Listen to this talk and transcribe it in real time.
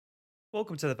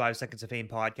Welcome to the 5 Seconds of Fame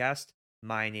podcast.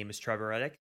 My name is Trevor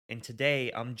Reddick, and today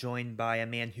I'm joined by a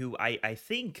man who I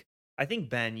think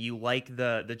Ben, you like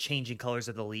the changing colors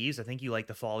of the leaves. I think you like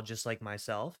the fall just like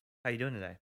myself. How you doing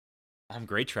today? I'm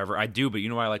great, Trevor. I do, but you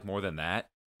know what I like more than that?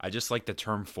 I just like the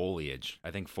term foliage.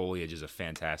 I think foliage is a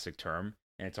fantastic term,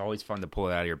 and it's always fun to pull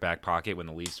it out of your back pocket when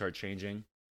the leaves start changing.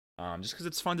 Just because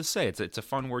it's fun to say. It's a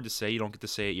fun word to say. You don't get to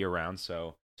say it year round.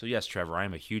 So yes, Trevor, I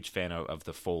am a huge fan of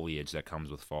the foliage that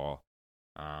comes with fall.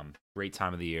 Great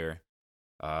time of the year.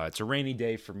 It's a rainy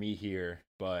day for me here,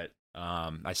 but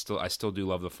I still do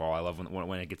love the fall. I love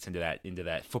when it gets into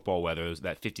that football weather,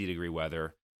 that 50-degree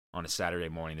weather on a Saturday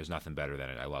morning. There's nothing better than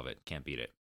it. I love it. Can't beat it.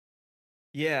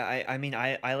 Yeah,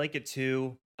 I like it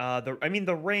too.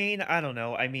 The rain, I don't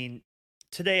know.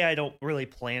 Today I don't really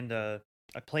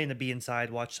I plan to be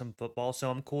inside, watch some football, so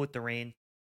I'm cool with the rain.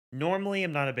 Normally,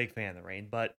 I'm not a big fan of the rain,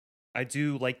 but I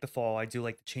do like the fall. I do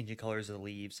like the changing colors of the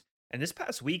leaves. And this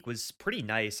past week was pretty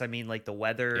nice. Like the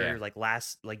weather,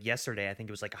 Yeah. like yesterday, I think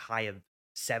it was like a high of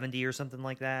 70 or something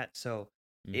like that. So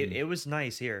it, hmm it was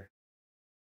nice here.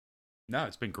 No,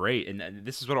 it's been great, and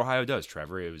this is what Ohio does,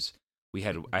 Trevor. I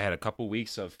had a couple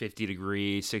weeks of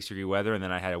 50-degree, 60-degree weather, and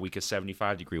then I had a week of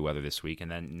 75-degree weather this week,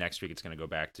 and then next week it's going to go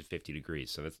back to 50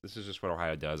 degrees. So this is just what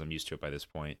Ohio does. I'm used to it by this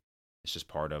point. It's just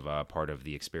part of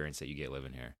the experience that you get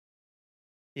living here.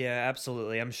 Yeah,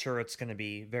 absolutely. I'm sure it's going to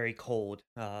be very cold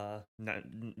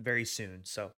very soon.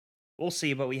 So we'll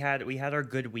see, but we had our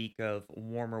good week of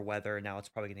warmer weather. Now it's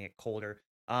probably going to get colder.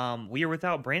 We are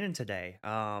without Brandon today.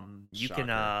 You can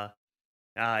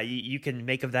Shocker. you can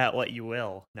make of that what you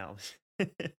will. No.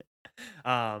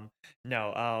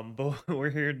 No, but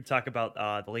we're here to talk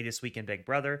about the latest week in Big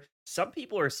Brother. Some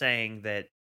people are saying that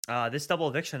this double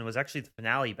eviction was actually the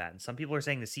finale, Ben. Some people are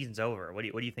saying the season's over. What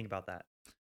do you think about that?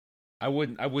 I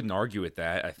wouldn't argue with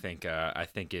that. I think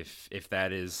if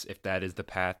that is the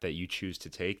path that you choose to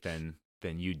take, then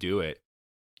you do it.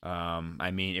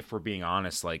 I mean, if we're being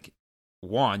honest, like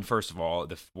one, first of all,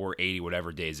 we're 80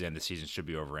 whatever days in, the season should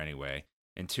be over anyway.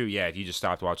 And two, yeah, if you just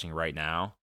stopped watching right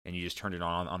now and you just turned it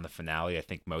on the finale, I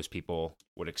think most people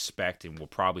would expect and will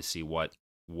probably see what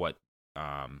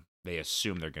they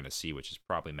assume they're going to see, which is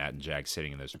probably Matt and Jag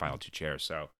sitting in those final two chairs.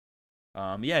 So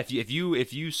yeah, if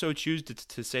you so choose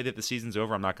to say that the season's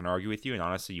over, I'm not going to argue with you, and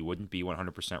honestly, you wouldn't be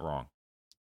 100% wrong.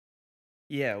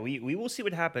 Yeah, we will see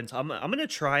what happens. I'm gonna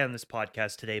try on this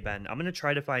podcast today, Ben. I'm gonna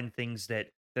try to find things that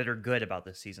are good about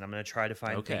this season. I'm gonna try to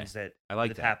find Okay, things that I like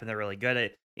that have that. happened that are really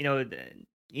good.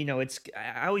 It's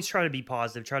I always try to be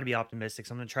positive, try to be optimistic.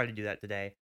 So I'm gonna try to do that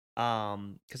today.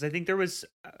 Because I think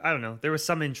I don't know, there was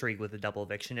some intrigue with the double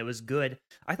eviction. It was good.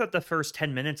 I thought the first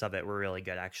 10 minutes of it were really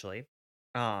good, actually.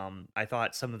 I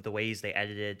thought some of the ways they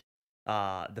edited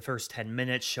the first 10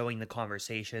 minutes, showing the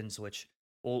conversations, which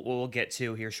we'll get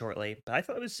to here shortly. But I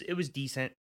thought it was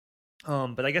decent.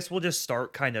 But I guess we'll just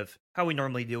start kind of how we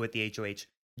normally do with the HOH.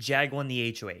 Jag won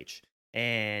the HOH,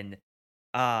 and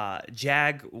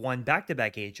Jag won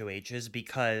back-to-back HOHs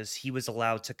because he was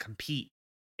allowed to compete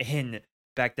in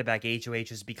back-to-back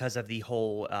HOHs because of the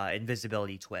whole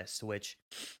invisibility twist, which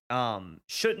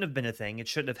shouldn't have been a thing. It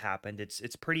shouldn't have happened.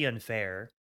 It's pretty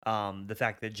unfair. The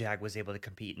fact that Jag was able to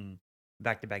compete in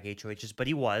back-to-back HOHs, but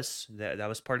he was. That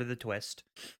was part of the twist.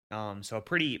 So a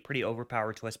pretty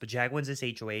overpowered twist. But Jag wins this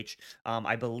HOH.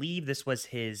 I believe this was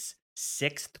his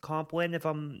sixth comp win, if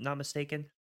I'm not mistaken.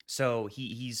 So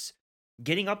he's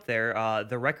getting up there.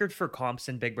 The record for comps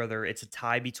in Big Brother, it's a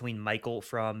tie between Michael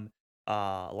from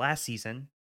last season.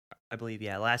 I believe,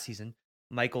 yeah, last season.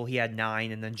 Michael, he had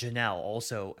 9, and then Janelle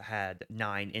also had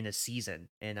 9 in a season.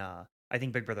 And I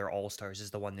think Big Brother All Stars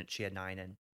is the one that she had 9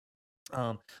 in.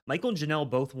 Michael and Janelle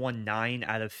both won 9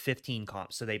 out of 15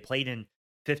 comps. So they played in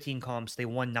 15 comps. They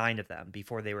won 9 of them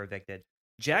before they were evicted.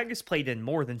 Jag has played in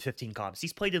more than 15 comps.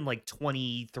 He's played in like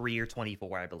 23 or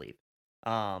 24, I believe.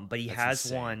 But he That's has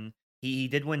insane. won. He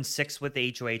did win 6 with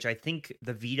the HOH. I think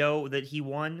the veto that he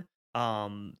won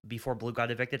before Blue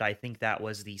got evicted, I think that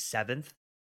was the 7th.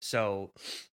 So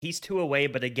he's 2 away,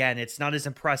 but again, it's not as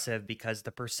impressive because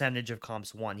the percentage of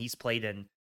comps won. He's played in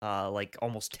like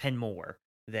almost 10 more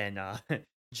than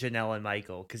Janelle and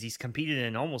Michael because he's competed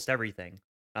in almost everything.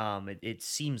 It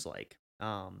seems like.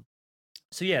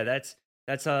 So yeah,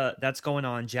 that's going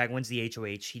on. Jag wins the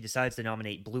HOH. He decides to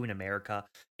nominate Blue in America,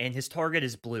 and his target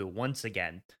is Blue once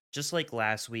again, just like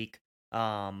last week.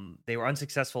 They were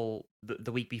unsuccessful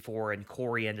the week before, and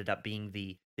Corey ended up being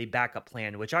the backup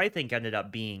plan, which I think ended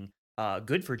up being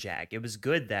good for Jag. It was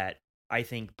good that I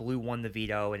think Blue won the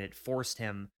veto, and it forced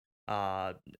him.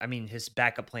 His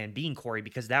backup plan being Corey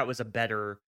because that was a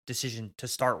better decision to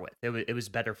start with. It was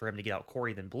better for him to get out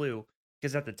Corey than Blue.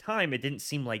 because at the time it didn't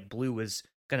seem like Blue was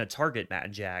gonna target Matt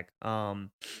and Jag.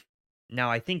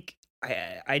 Now I think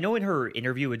I know in her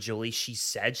interview with Julie she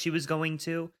said she was going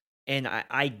to, and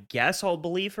I guess I'll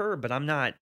believe her, but I'm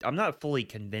not fully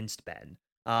convinced, Ben.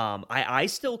 I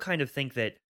still kind of think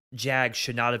that Jag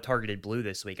should not have targeted Blue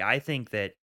this week. I think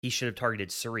that he should have targeted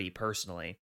Suri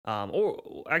personally.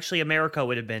 Or actually, America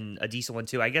would have been a decent one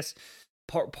too. I guess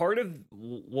part of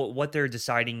what they're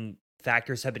deciding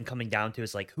factors have been coming down to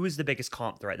is like who is the biggest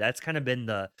comp threat. That's kind of been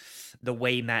the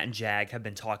way Matt and Jag have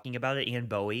been talking about it, and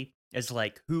Bowie is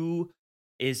like who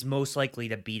is most likely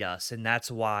to beat us, and that's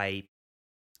why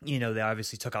they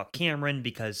obviously took out Cameron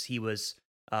because he was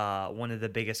one of the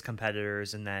biggest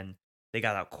competitors, and then they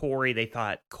got out Corey. They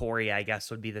thought Corey, I guess,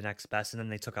 would be the next best, and then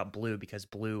they took out Blue because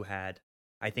Blue had,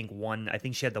 I think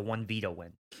she had the one veto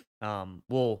win.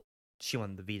 Well, she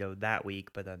won the veto that week,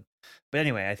 but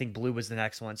anyway, I think Blue was the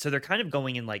next one. So they're kind of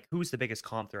going in like, who's the biggest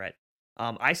comp threat?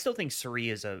 I still think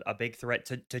Suri is a big threat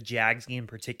to Jag's game in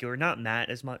particular, not Matt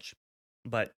as much,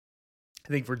 but I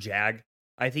think for Jag,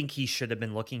 I think he should have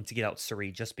been looking to get out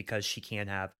Suri just because she can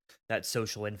have that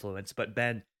social influence. But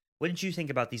Ben, what did you think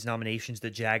about these nominations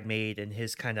that Jag made and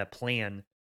his kind of plan,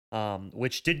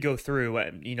 which did go through,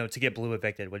 to get Blue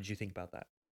evicted? What did you think about that?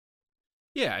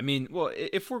 Yeah, I mean, well,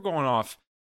 if we're going off,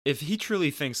 if he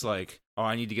truly thinks like, oh,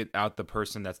 I need to get out the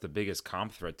person that's the biggest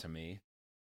comp threat to me,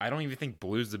 I don't even think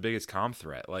Blue's the biggest comp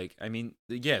threat. Like, I mean,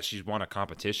 yeah, she's won a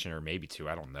competition or maybe two,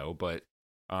 I don't know, but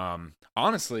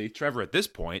honestly, Trevor, at this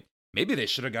point, maybe they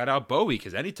should have got out Bowie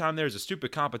because anytime there's a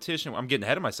stupid competition, I'm getting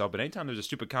ahead of myself, but anytime there's a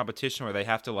stupid competition where they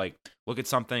have to like look at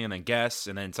something and then guess,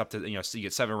 and then it's up to so you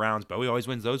get 7 rounds, Bowie always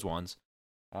wins those ones.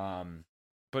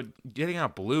 But getting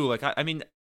out Blue, like I mean,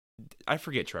 I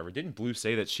forget, Trevor. Didn't Blue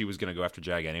say that she was going to go after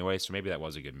Jag anyway? So maybe that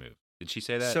was a good move. Did she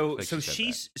say that? So Like so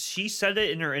she said she said it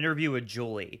in her interview with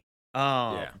Julie. that.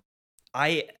 Um, Yeah.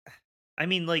 I I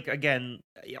mean, like again,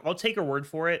 I'll take her word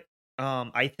for it.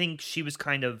 I think she was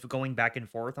kind of going back and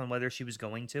forth on whether she was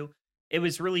going to. It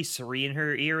was really Suri in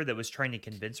her ear that was trying to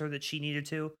convince her that she needed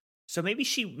to. So maybe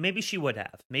she would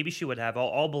have. Maybe she would have.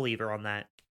 I'll believe her on that.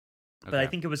 But I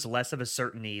Okay. think it was less of a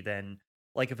certainty than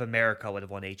like if America would have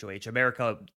won HOH.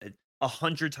 America,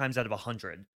 100 times out of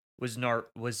 100 was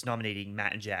nominating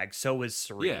Matt and Jag. So was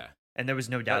Suri, Yeah. and there was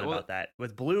no doubt That, well, about that.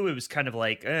 With Blue, it was kind of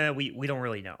like, we don't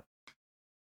really know.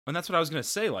 and that's what I was going to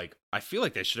say. Like, I feel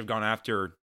like they should have gone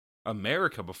after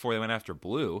America before they went after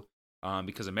Blue,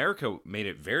 because America made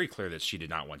it very clear that she did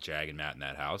not want Jag and Matt in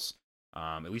that house.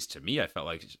 At least to me, I felt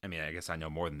like. I mean, I guess I know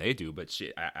more than they do, but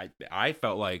I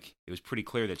felt like it was pretty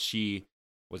clear that she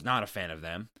was not a fan of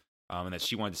them, and that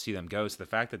she wanted to see them go. So the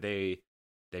fact that they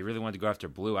really wanted to go after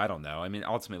Blue, I don't know. I mean,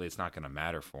 ultimately, it's not going to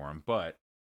matter for them, but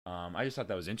I just thought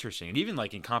that was interesting. And even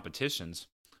like in competitions,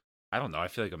 I don't know. I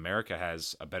feel like America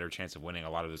has a better chance of winning a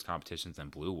lot of those competitions than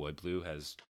Blue would. Blue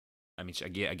has, I mean,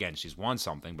 again, she's won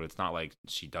something, but it's not like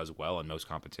she does well in most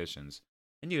competitions.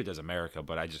 And neither does America,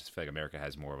 but I just feel like America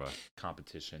has more of a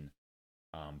competition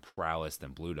prowess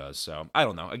than Blue does. So I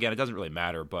don't know. Again, it doesn't really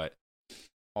matter, but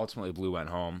ultimately Blue went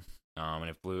home. And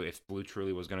if Blue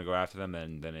truly was going to go after them,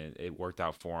 then it worked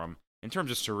out for him. In terms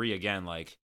of Suri, again,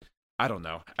 like I don't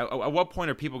know. At what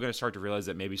point are people going to start to realize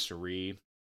that maybe Suri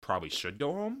probably should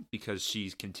go home because she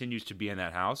continues to be in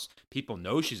that house? People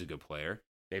know she's a good player.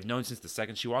 They've known since the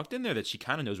second she walked in there that she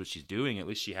kind of knows what she's doing. At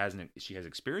least she has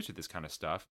experience with this kind of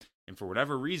stuff. And for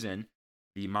whatever reason,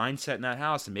 the mindset in that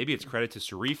house, and maybe it's credit to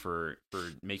Suri for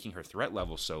making her threat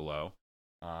level so low.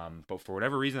 But for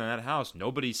whatever reason in that house,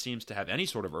 nobody seems to have any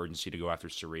sort of urgency to go after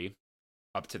Suri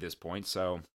up to this point.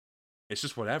 So it's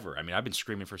just whatever. I mean, I've been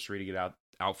screaming for Suri to get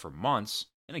out for months.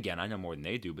 And again, I know more than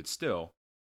they do, but still,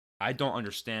 I don't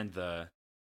understand the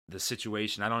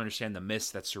situation. I don't understand the miss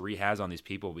that Suri has on these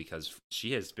people because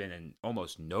she has been in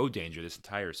almost no danger this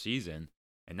entire season.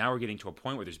 And now we're getting to a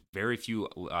point where there's very few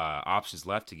options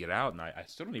left to get out, and I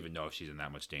still don't even know if she's in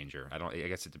that much danger. I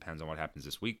guess it depends on what happens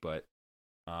this week, but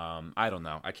I don't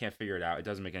know. I can't figure it out. It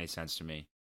doesn't make any sense to me.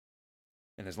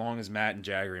 And as long as Matt and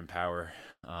Jag are in power,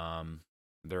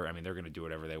 they're going to do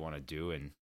whatever they want to do.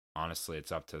 And honestly,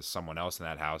 it's up to someone else in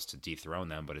that house to dethrone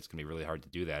them. But it's going to be really hard to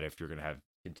do that if you're going to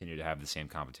continue to have the same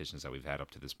competitions that we've had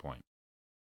up to this point.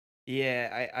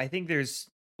 Yeah, I think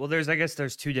I guess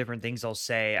there's two different things I'll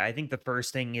say. I think the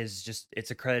first thing is just it's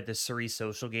a credit to Suri's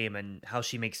social game and how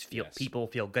she makes Yes. people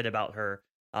feel good about her,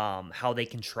 how they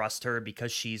can trust her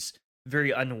because she's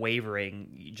very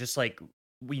unwavering. Just like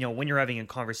when you're having a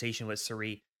conversation with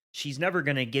Suri, she's never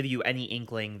gonna give you any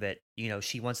inkling that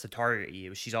she wants to target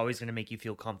you. She's always gonna make you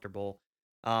feel comfortable.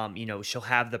 She'll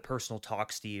have the personal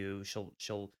talks to you.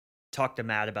 She'll talk to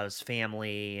Matt about his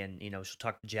family, and she'll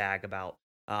talk to Jag about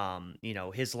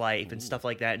his life and Ooh. stuff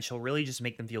like that, and she'll really just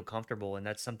make them feel comfortable, and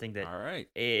that's something that All right.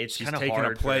 it's She's kind of taking a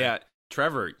hard play for. at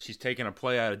Trevor. She's taking a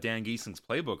play out of Dan Giesling's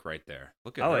playbook right there.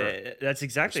 Look at Oh, her that's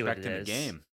exactly what it respecting the is.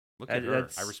 game. Look at her.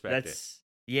 I respect it.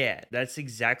 Yeah, that's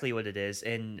exactly what it is,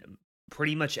 and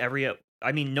pretty much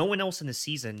I mean, no one else in the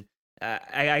season.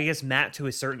 I guess Matt to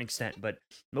a certain extent, but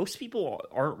most people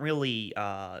aren't really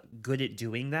good at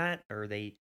doing that, or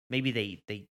maybe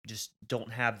they just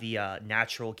don't have the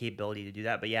natural capability to do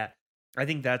that. But yeah, I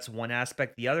think that's one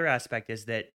aspect. The other aspect is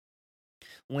that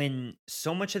when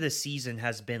so much of the season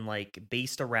has been like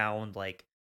based around like,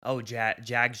 oh,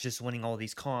 Jag's just winning all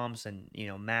these comps, and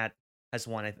Matt has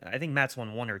won. I think Matt's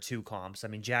won one or two comps. I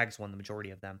mean, Jag's won the majority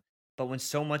of them. But when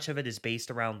so much of it is based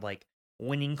around like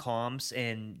winning comps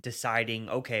and deciding,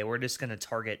 okay, we're just gonna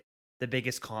target the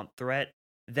biggest comp threat,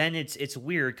 then it's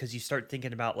weird because you start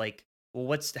thinking about like,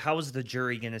 well, how is the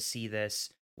jury gonna see this?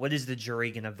 What is the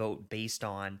jury gonna vote based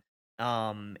on?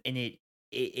 And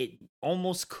it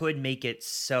almost could make it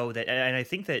so that, and I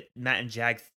think that Matt and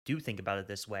Jag do think about it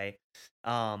this way,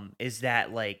 is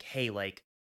that like, hey, like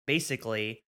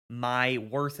basically my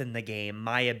worth in the game,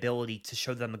 my ability to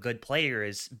show them a good player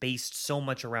is based so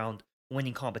much around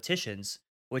winning competitions,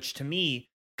 which to me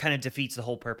kind of defeats the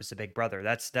whole purpose of Big Brother.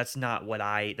 That's not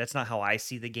how I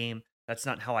see the game. That's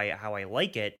not how I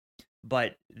like it.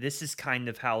 But this is kind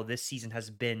of how this season has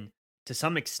been to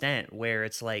some extent, where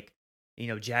it's like,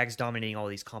 Jags dominating all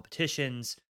these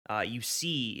competitions. You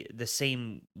see the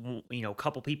same,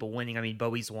 couple people winning. I mean,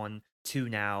 Bowie's won two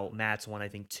now. Matt's won, I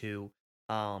think, two.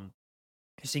 You're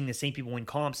seeing the same people win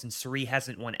comps, and Suri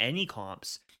hasn't won any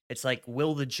comps. It's like,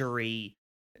 will the jury,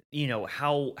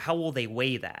 how will they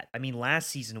weigh that? I mean, last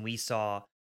season we saw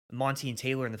Monty and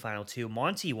Taylor in the final two.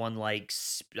 Monty won like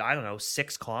I don't know,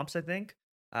 six comps, I think.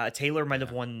 Taylor might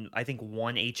have Yeah. won, I think,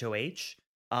 one HOH.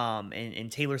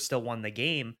 And Taylor still won the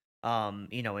game.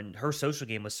 And her social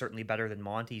game was certainly better than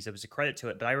Monty's. It was a credit to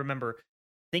it. But I remember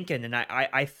thinking, and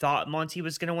I thought Monty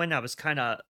was gonna win. I was kind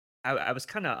of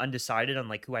undecided on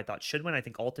like who I thought should win. I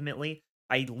think ultimately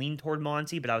I leaned toward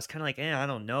Monty, but I was kind of like, I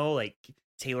don't know. Like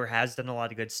Taylor has done a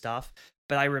lot of good stuff,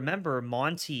 but I remember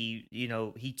Monty,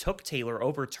 he took Taylor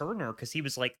over Turner because he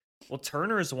was like, well,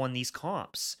 Turner's won these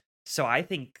comps, so I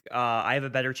think I have a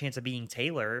better chance of beating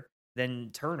Taylor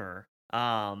than Turner.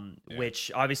 Yeah.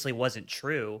 Which obviously wasn't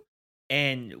true,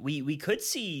 and we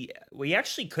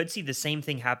actually could see the same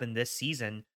thing happen this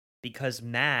season because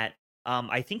Matt,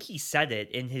 I think he said it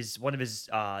in his one of his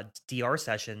DR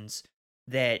sessions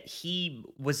that he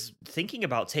was thinking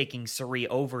about taking Suri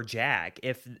over Jag,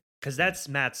 if because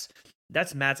Hmm.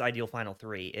 that's Matt's ideal final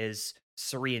three is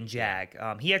Suri and Yeah.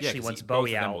 Jag. He Yeah, actually because wants both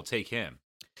Bowie of them out. will take him.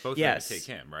 Both of them would take Yes,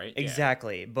 him, right? Yeah.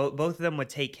 exactly. Both of them would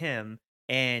take him,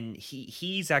 and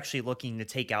he's actually looking to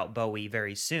take out Bowie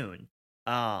very soon.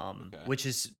 Okay. Which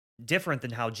is different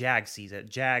than how Jag sees it.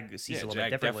 Jag sees it Yeah, a little bit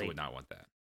Jack definitely differently. would not want that.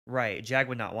 Right, Jag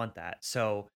would not want that.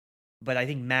 So, but I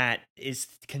think Matt is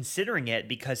considering it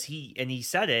because he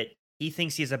said it, he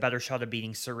thinks he has a better shot of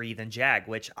beating Suri than Jag,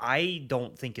 which I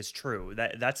don't think is true.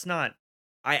 That's not.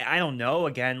 I don't know.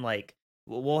 Again, like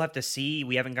we'll have to see.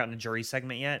 We haven't gotten a jury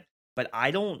segment yet, but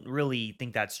I don't really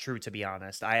think that's true, to be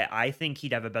honest. I think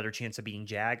he'd have a better chance of beating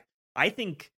Jag. I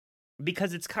think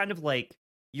because it's kind of like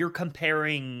you're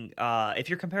comparing if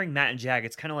you're comparing Matt and Jag,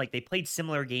 it's kind of like they played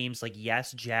similar games. Like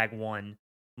yes, Jag won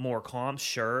more comps,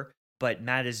 sure, but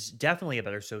Matt is definitely a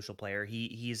better social player.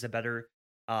 He's a better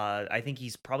I think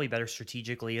he's probably better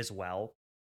strategically as well.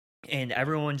 And Yeah.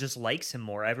 everyone just likes him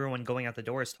more. Everyone going out the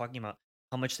door is talking about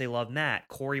how much they love Matt.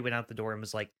 Corey went out the door and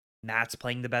was like, Matt's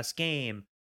playing the best game.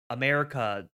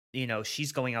 America,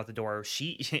 she's going out the door.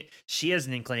 She she has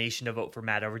an inclination to vote for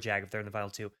Matt over Jag if they're in the final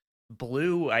two.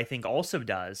 Blue, I think, also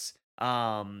does.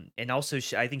 And also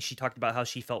I think she talked about how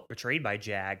she felt betrayed by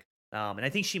Jag. And I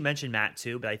think she mentioned Matt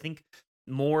too, but I think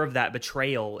more of that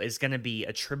betrayal is going to be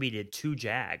attributed to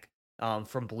Jag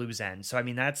from Blue's end. So I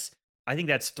mean, I think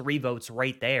that's three votes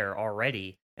right there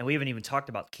already. And we haven't even talked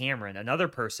about Cameron, another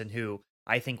person who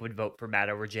I think would vote for Matt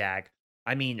over Jag.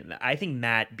 I mean, I think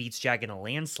Matt beats Jag in a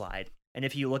landslide. And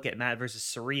if you look at Matt versus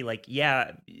Suri, like,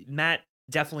 yeah, Matt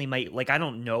definitely might, like, I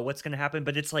don't know what's going to happen,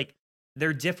 but it's like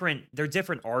they're different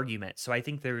arguments. So I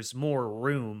think there's more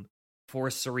room for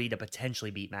Suri to potentially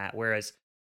beat Matt. Whereas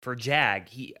for Jag,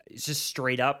 it's just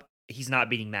straight up, he's not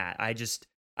beating Matt.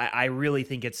 I really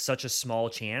think it's such a small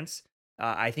chance.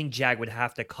 I think Jag would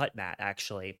have to cut Matt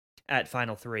actually at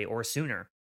final three or sooner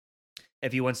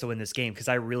if he wants to win this game because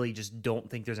I really just don't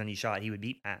think there's any shot he would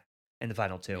beat Matt in the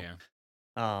final two.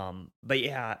 Yeah. But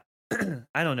yeah,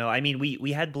 I don't know. I mean,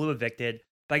 we had Blue evicted,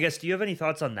 but I guess do you have any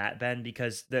thoughts on that, Ben?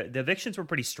 Because the evictions were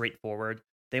pretty straightforward.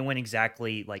 they went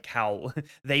exactly like how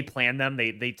they planned them.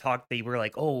 They talked. They were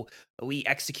like, "Oh, we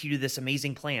executed this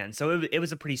amazing plan." So it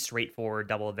was a pretty straightforward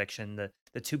double eviction.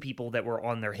 The two people that were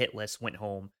on their hit list went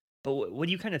home. But what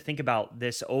do you kind of think about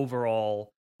this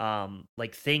overall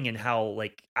like thing, and how,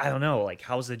 like, I don't know, like,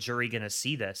 how's the jury gonna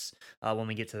see this when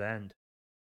we get to the end?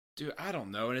 Dude, I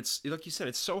don't know. And it's like you said,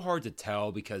 it's so hard to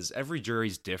tell because every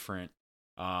jury's different.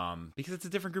 Because it's a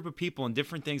different group of people and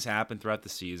different things happen throughout the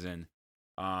season.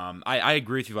 I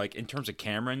agree with you. Like in terms of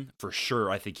Cameron, for sure,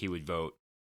 I think he would vote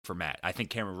for Matt. I think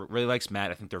Cameron really likes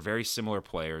Matt. I think they're very similar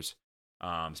players,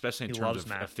 especially in He terms loves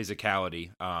Matt. of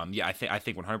physicality. Yeah, I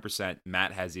think 100%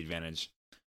 Matt has the advantage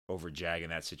over Jag in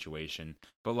that situation.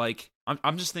 But like,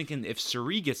 I'm just thinking if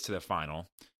Cirie gets to the final,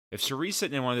 if Cirie's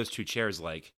sitting in one of those two chairs,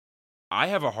 like I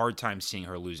have a hard time seeing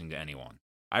her losing to anyone.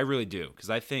 I really do, because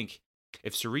I think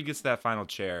if Cirie gets that final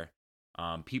chair,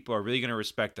 people are really going to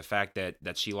respect the fact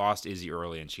that she lost Izzy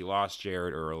early and she lost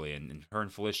Jared early, and her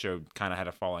and Felicia kind of had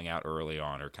a falling out early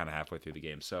on or kind of halfway through the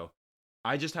game. So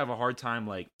I just have a hard time,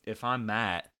 like, if I'm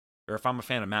Matt or if I'm a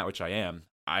fan of Matt, which I am,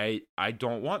 I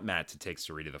don't want Matt to take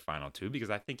Cirie to the final two because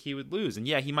I think he would lose. And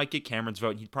yeah, he might get Cameron's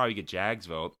vote and he'd probably get Jag's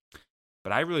vote.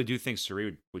 But I really do think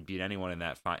Cirie would beat anyone in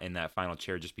that final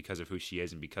chair just because of who she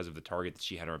is and because of the target that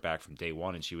she had on her back from day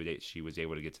one, and she was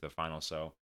able to get to the final.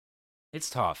 So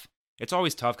it's tough. It's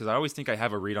always tough because I always think I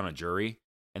have a read on a jury,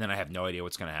 and then I have no idea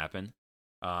what's going to happen.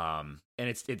 And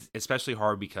it's especially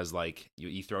hard because like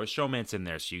you throw a showmance in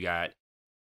there, so you got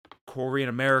Corey and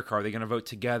America. Are they going to vote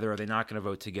together? Are they not going to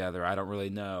vote together? I don't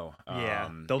really know. Yeah,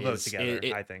 they'll vote together,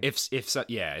 I think.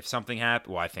 If something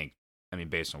happened, well, I mean,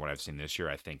 based on what I've seen this year,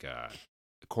 I think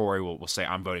Corey will say,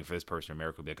 I'm voting for this person.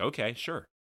 America will be like, okay, sure.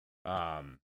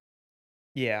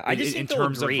 Yeah, I just In think they'll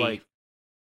terms agree. of like,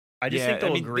 I just yeah, think I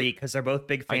they'll mean, agree because they're both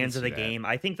big I can fans of see the that. game.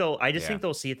 I just Yeah. think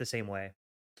they'll see it the same way.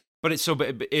 But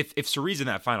if Cirie's in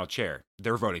that final chair,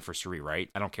 they're voting for Cirie, right?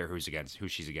 I don't care who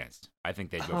she's against. I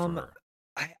think they'd vote for her.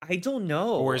 I don't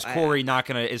know. Or is Corey not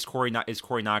gonna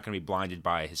be blinded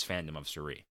by his fandom of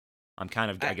Cirie? I'm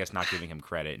kind of, I guess, not giving him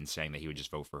credit and saying that he would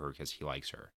just vote for her because he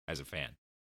likes her as a fan.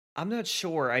 I'm not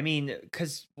sure. I mean,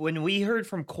 because when we heard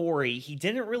from Corey, he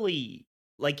didn't really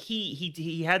like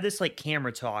he had this like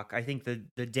camera talk. I think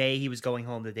the day he was going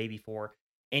home, the day before,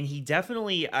 and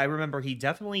I remember he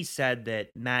definitely said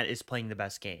that Matt is playing the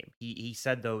best game. He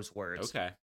said those words, Okay.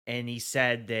 and he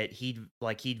said that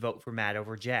he'd vote for Matt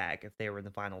over Jag if they were in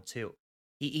the final two.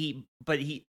 But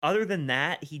he other than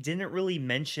that, he didn't really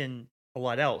mention a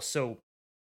lot else. So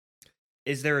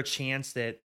is there a chance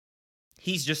that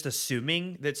he's just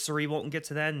assuming that Cirie won't get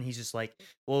to that, and he's just like,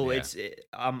 "Well, Yeah.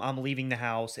 I'm leaving the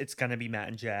house. It's gonna be Matt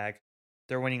and Jag.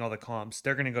 They're winning all the comps.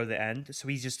 They're gonna go to the end." So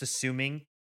he's just assuming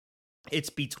it's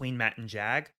between Matt and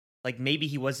Jag. Like maybe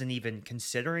he wasn't even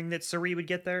considering that Cirie would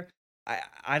get there.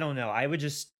 I don't know. I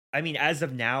mean, as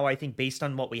of now, I think based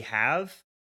on what we have,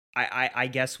 I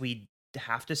guess we'd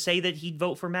have to say that he'd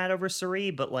vote for Matt over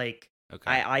Cirie, but like Okay.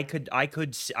 I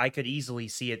could easily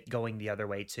see it going the other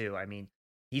way too. I mean,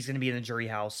 he's going to be in the jury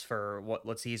house for what?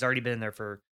 Let's see, he's already been in there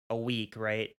for a week,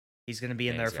 right? He's going to be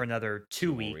in Yeah, there for exactly. another 2 2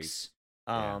 more weeks. weeks.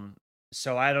 Yeah.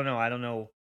 So I don't know. I don't know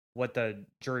what the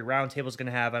jury roundtable is going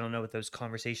to have. I don't know what those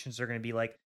conversations are going to be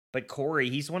like. But Corey,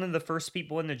 he's one of the first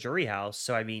people in the jury house,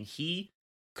 so I mean, he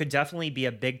could definitely be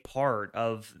a big part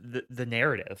of the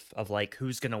narrative of like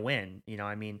who's going to win.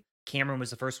 I mean, Cameron was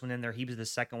the first one in there. He was the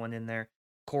second one in there.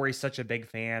 Corey's such a big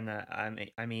fan.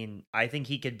 I mean, I think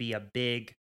he could be a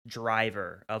big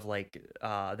driver of like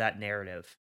that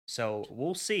narrative. So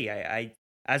we'll see. I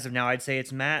as of now, I'd say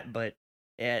it's Matt, but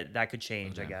that could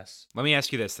change, I Okay. guess. Let me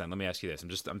ask you this then.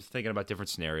 I'm thinking about different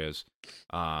scenarios.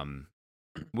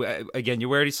 Again, you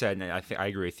already said, and I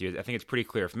agree with you. I think it's pretty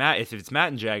clear if it's Matt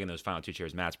and Jag in those final two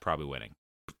chairs, Matt's probably winning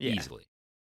Yeah. easily.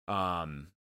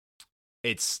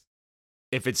 It's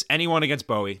if it's anyone against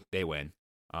Bowie, they win.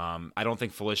 I don't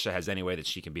think Felicia has any way that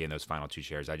she can be in those final two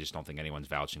chairs. I just don't think anyone's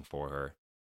vouching for her.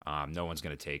 No one's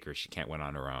going to take her. She can't win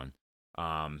on her own.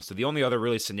 So the only other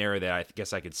really scenario that I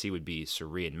guess I could see would be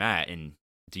Cirie and Matt. And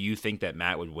do you think that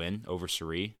Matt would win over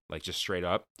Cirie? Like just straight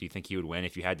up, do you think he would win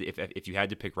if you had to? If you had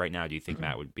to pick right now, do you think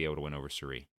Matt would be able to win over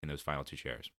Cirie in those final two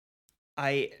chairs?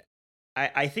 I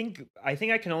I think I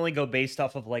can only go based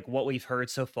off of like what we've heard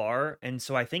so far, and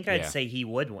so I think I'd Yeah. say he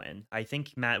would win. I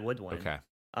think Matt would win. Okay.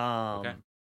 Okay.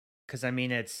 Because I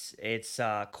mean it's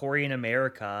Corey in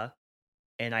America,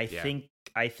 and Yeah.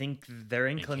 I think their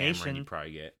And Cameron, you inclination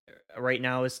probably get. right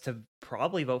now is to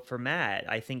probably vote for Matt.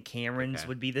 I think Cameron's Okay.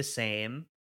 would be the same.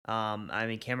 I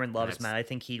mean Cameron And loves Matt. I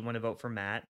think he'd want to vote for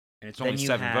Matt. it's Then only you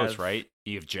 7 votes, have right?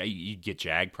 You get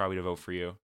Jag probably to vote for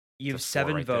you. you have That's 4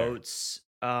 seven right there. votes.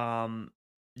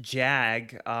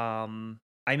 Jag,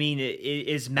 I mean,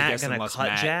 is I Matt guess gonna unless cut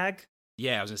Matt, Jag?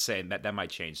 yeah, I was gonna say that might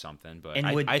change something, but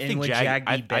And would I and think would Jag, Jag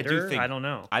be I do bitter? I think don't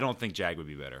know. I don't think Jag would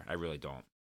be better. I really don't.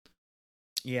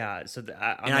 Yeah, so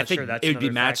I'm And I not sure think that's it would be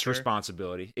another Matt's factor.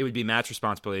 responsibility. It would be Matt's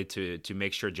responsibility to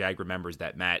make sure Jag remembers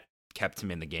that Matt kept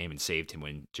him in the game and saved him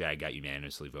when Jag got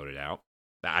unanimously voted out.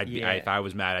 If Yeah. I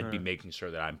was Matt, I'd be Huh. making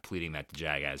sure that I'm pleading that to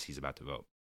Jag as he's about to vote.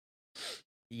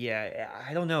 Yeah,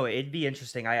 I don't know. It'd be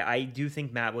interesting. I do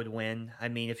think Matt would win. I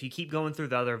mean, if you keep going through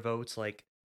the other votes, like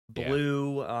Yeah,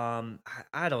 Blue,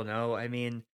 I don't know. I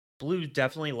mean, Blue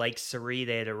definitely likes Suri.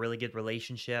 They had a really good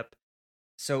relationship.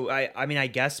 So I mean, I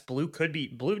guess Blue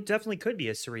definitely could be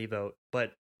a Suri vote.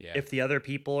 But yeah. if the other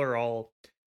people are all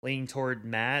leaning toward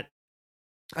Matt,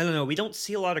 I don't know. We don't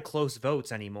see a lot of close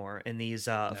votes anymore in these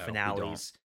No, we don't.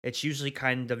 finales. It's usually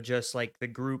kind of just like the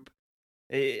group.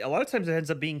 A lot of times it ends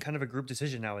up being kind of a group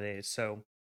decision nowadays. So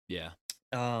Yeah,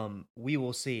 we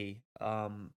will see.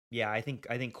 Yeah, I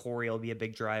think Corey will be a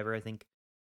big driver.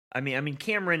 I mean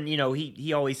Cameron,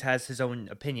 he always has his own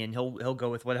opinion. He'll go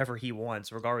with whatever he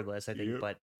wants regardless, I think, yep.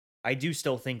 but I do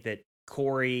still think that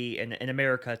Corey and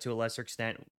America to a lesser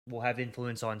extent will have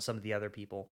influence on some of the other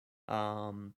people.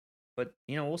 But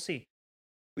we'll see.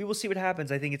 We will see what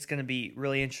happens. I think it's going to be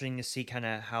really interesting to see kind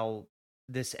of how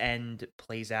this end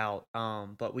plays out.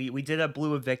 But we did have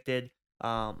Blue evicted.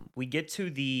 We get to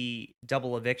the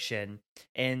double eviction,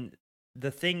 and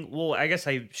the thing. Well, I guess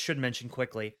I should mention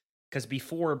quickly because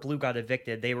before Blue got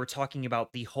evicted, they were talking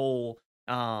about the whole.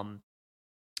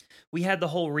 We had the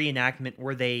whole reenactment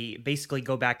where they basically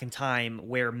go back in time,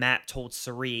 where Matt told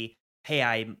Sari,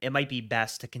 "Hey, it might be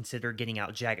best to consider getting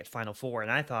out Jag at Final Four."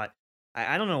 And I thought,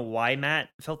 I don't know why Matt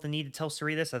felt the need to tell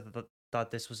Sari this.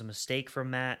 Thought this was a mistake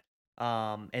from Matt.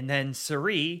 And then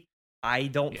Sari, I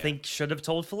don't Yeah, think should have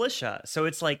told Felicia. So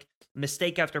it's like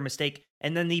mistake after mistake.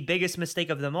 And then the biggest mistake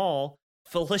of them all,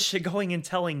 Felicia going and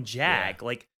telling yeah, Jag.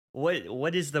 Like,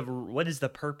 what is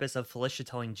the purpose of Felicia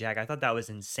telling Jag? I thought that was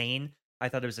insane. I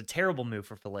thought it was a terrible move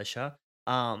for Felicia.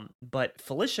 But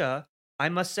Felicia, I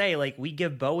must say, like, we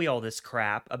give Bowie all this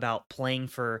crap about playing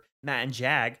for Matt and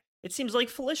Jag. It seems like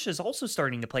Felicia's also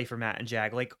starting to play for Matt and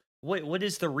Jag. Like, what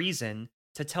is the reason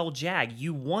to tell Jag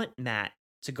you want Matt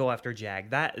to go after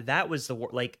Jag? That was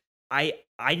like I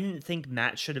didn't think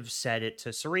Matt should have said it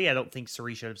to Sari. I don't think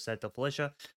Sari should have said it to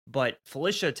Felicia. But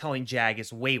Felicia telling Jag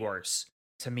is way worse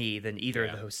to me than either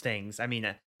of yeah. those things. I mean,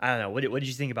 I don't know. What did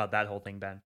you think about that whole thing,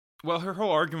 Ben? Well, her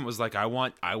whole argument was like, I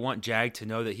want Jag to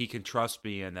know that he can trust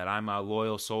me and that I'm a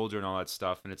loyal soldier and all that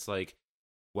stuff. And it's like,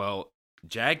 well,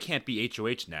 Jag can't be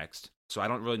HOH next, so I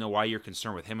don't really know why you're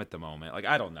concerned with him at the moment. Like,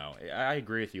 I don't know. I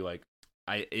agree with you. Like,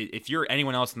 if you're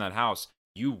anyone else in that house,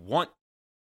 you want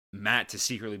Matt to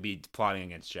secretly be plotting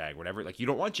against Jag, whatever. Like, you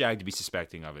don't want Jag to be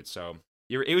suspecting of it. So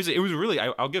it was really.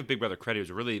 I'll give Big Brother credit. It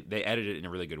was really, they edited it in a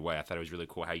really good way. I thought it was really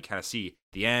cool how you kind of see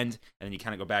the end, and then you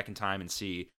kind of go back in time and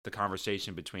see the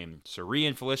conversation between Sari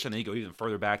and Felicia, and then you go even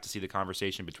further back to see the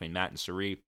conversation between Matt and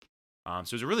Sari. So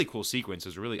it was a really cool sequence. It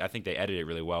was really, I think they edited it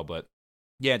really well. But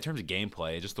yeah, in terms of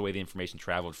gameplay, just the way the information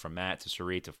traveled from Matt to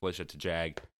Sari to Felicia to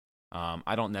Jag,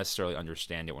 I don't necessarily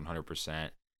understand it 100%.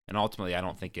 And ultimately, I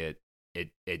don't think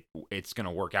it's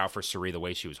gonna work out for Sari the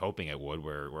way she was hoping it would,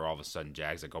 where all of a sudden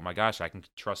Jag's like, oh my gosh, I can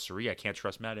trust Sari, I can't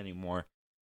trust Matt anymore.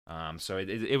 So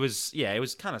it was, yeah, it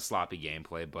was kind of sloppy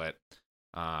gameplay, but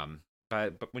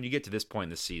when you get to this point in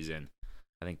the season,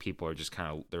 I think people are just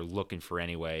kind of, they're looking for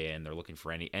any way, and they're looking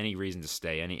for any reason to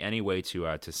stay, any way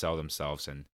to sell themselves,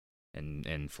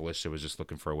 and Felicia was just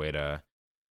looking for a way to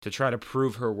try to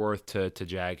prove her worth to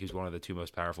Jag, who's one of the two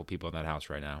most powerful people in that house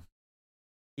right now.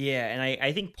 Yeah, and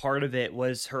I think part of it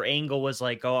was her angle was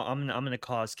like, oh, I'm gonna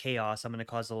cause chaos. I'm gonna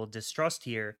cause a little distrust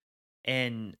here,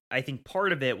 and I think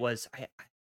part of it was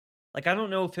like I don't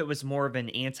know if it was more of an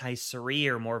anti Sari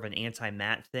or more of an anti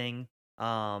Matt thing.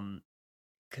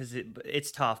 Because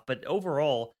it's tough, but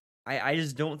overall, I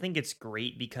just don't think it's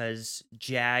great because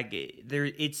Jag there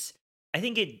it's I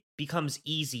think it becomes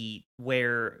easy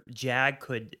where Jag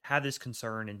could have this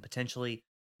concern and potentially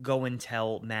go and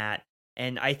tell Matt,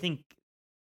 and I think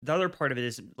the other part of it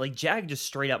is like Jag just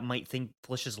straight up might think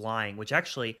Felicia's lying, which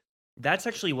actually that's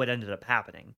actually what ended up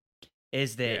happening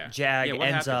is that Yeah. Yeah, Jag what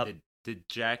ends happened? up Did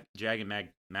Jag and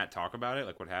Matt talk about it?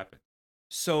 Like, what happened?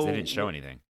 Because they didn't show so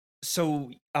anything.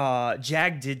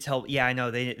 Jag did tell, yeah, I know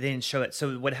they didn't show it.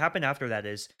 So what happened after that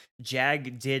is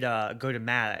Jag did go to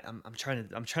Matt. I'm trying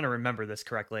to remember this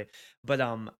correctly. But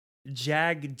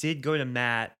Jag did go to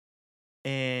Matt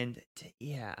and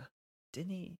yeah, didn't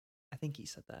he? I think he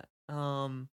said that.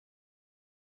 I'm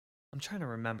trying to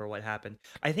remember what happened.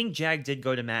 I think Jag did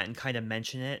go to Matt and kind of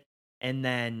mention it, and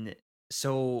then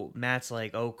so Matt's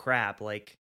like, oh crap,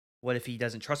 like, what if he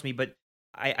doesn't trust me? But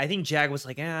I think Jag was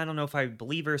like, I don't know if I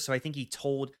believe her. So I think he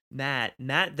told Matt.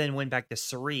 Matt then went back to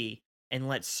Suri and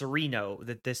let Suri know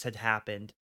that this had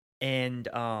happened. And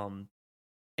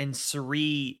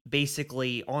Suri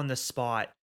basically on the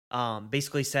spot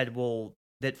basically said, well,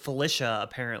 that Felicia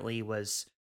apparently was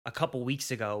a couple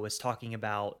weeks ago was talking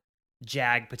about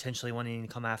Jag potentially wanting to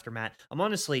come after Matt.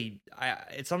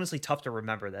 It's honestly tough to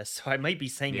remember this, so I might be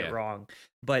saying it Yeah. wrong.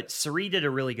 But Suri did a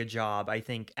really good job, I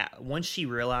think. Once she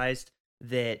realized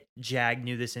that Jag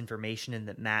knew this information and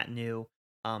that Matt knew,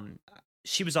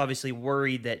 she was obviously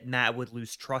worried that Matt would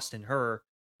lose trust in her.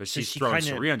 But So she's she throwing kind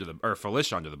of Suri or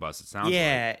Felicia under the bus, it sounds like.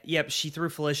 yeah, yep, she threw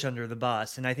Felicia under the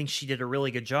bus, and I think she did a really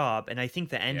good job. And I think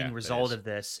the Yeah, ending that result is. of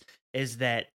this is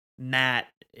that Matt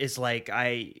is like,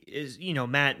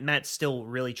 Matt still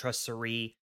really trusts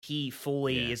Suri. He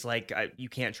fully Yeah. is like, you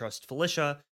can't trust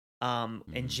Felicia. And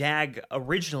Hmm. Jag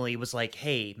originally was like,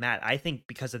 hey, Matt, I think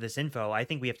because of this info, I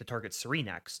think we have to target Suri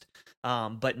next.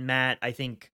 But Matt, I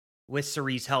think with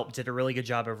Suri's help, did a really good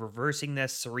job of reversing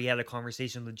this. Suri had a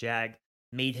conversation with Jag,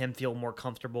 made him feel more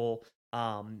comfortable,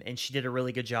 and she did a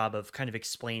really good job of kind of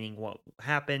explaining what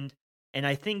happened. And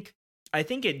I think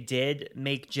it did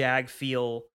make Jag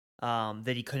feel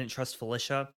that he couldn't trust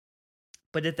Felicia.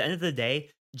 But at the end of the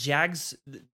day,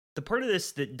 the part of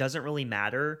this that doesn't really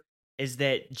matter is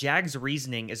that Jag's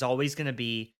reasoning is always going to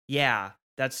be, yeah,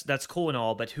 that's cool and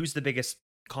all, but who's the biggest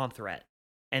comp threat?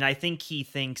 And I think he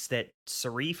thinks that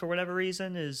Suri, for whatever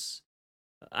reason, is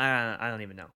I don't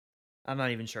even know. I'm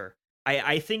not even sure.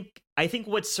 I think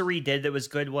what Suri did that was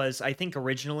good was I think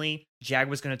originally Jag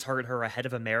was going to target her ahead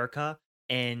of America,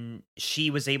 and she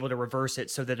was able to reverse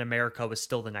it so that America was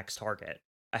still the next target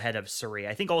ahead of Suri.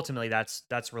 I think ultimately that's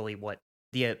really what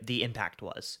the impact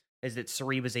was, is that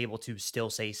Suri was able to still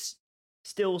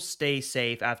stay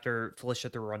safe after Felicia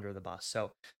threw her under the bus.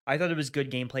 So I thought it was good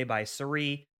gameplay by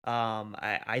Suri.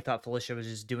 I thought Felicia was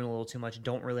just doing a little too much.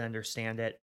 Don't really understand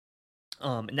it.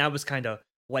 And that was kind of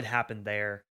what happened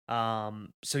there.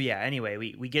 So yeah, anyway,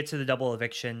 we get to the double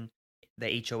eviction,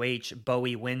 the HOH.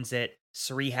 Bowie wins it.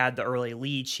 Suri had the early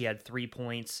lead. She had 3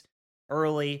 points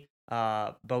early.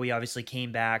 Bowie obviously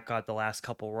came back, got the last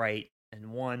couple right,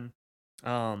 and won.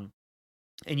 Um,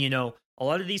 and a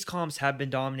lot of these comps have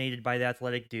been dominated by the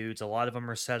athletic dudes. A lot of them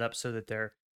are set up so that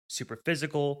they're super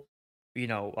physical.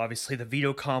 Obviously the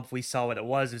veto comp, we saw what it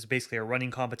was. It was basically a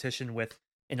running competition with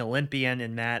an Olympian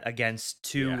and Matt against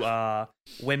two Yeah.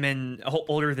 women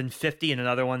older than 50 and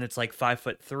another one that's like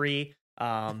 5'3".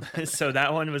 So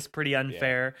that one was pretty Yeah.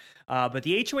 unfair. But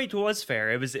the HOH was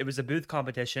fair. It was a booth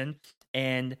competition,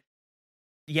 and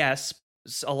yes,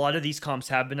 a lot of these comps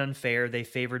have been unfair. They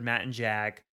favored Matt and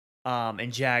Jag.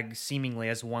 And Jag seemingly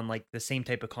has won like the same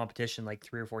type of competition like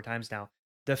 3 or 4 times now.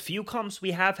 The few comps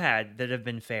we have had that have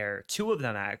been fair, two of the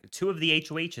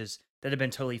HOHs that have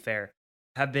been totally fair,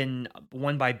 have been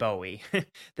won by Bowie.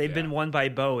 They've Yeah. been won by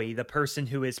Bowie, the person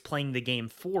who is playing the game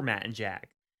for Matt and Jag.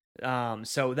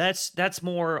 So that's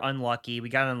more unlucky. We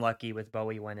got unlucky with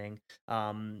Bowie winning.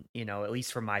 At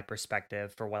least from my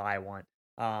perspective, for what I want.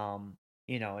 And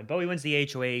Bowie wins the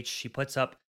HOH. She puts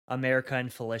up America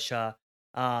and Felicia.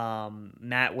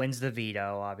 Matt wins the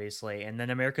veto, obviously, and then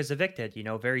America's evicted.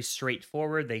 Very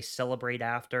straightforward. They celebrate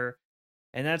after,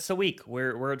 and that's the week.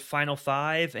 We're at Final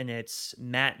Five, and it's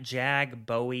Matt, Jag,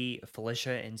 Bowie,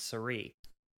 Felicia, and Suri.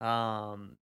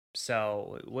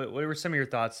 So what were some of your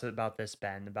thoughts about this,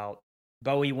 Ben? About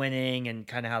Bowie winning and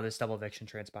kind of how this double eviction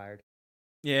transpired?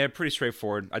 Yeah, pretty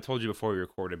straightforward. I told you before we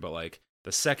recorded, but like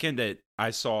the second that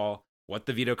I saw what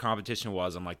the veto competition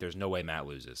was, I'm like, there's no way Matt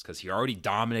loses because he already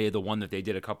dominated the one that they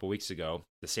did a couple weeks ago.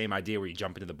 The same idea where you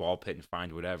jump into the ball pit and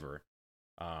find whatever.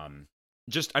 Um,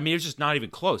 I mean, it was just not even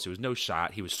close. It was no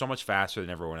shot. He was so much faster than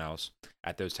everyone else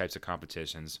at those types of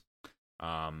competitions.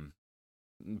 Um,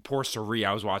 Poor Sari,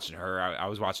 I was watching her. I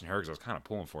was watching her because I was kind of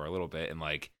pulling for her a little bit, and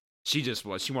like she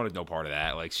wanted no part of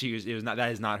that. Like it was not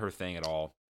that is not her thing at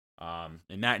all. And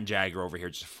Matt and Jagger over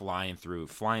here just flying through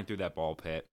that ball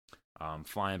pit,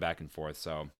 flying back and forth.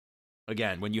 So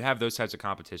again, when you have those types of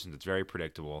competitions, it's very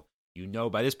predictable.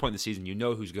 By this point in the season,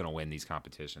 who's going to win these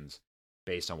competitions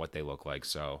based on what they look like.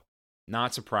 So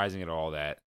not surprising at all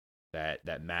that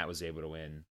Matt was able to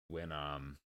win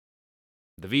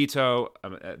the veto.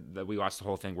 That we watched the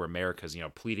whole thing where America's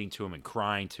pleading to him and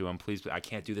crying to him, please, I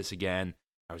can't do this again.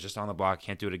 I was just on the block,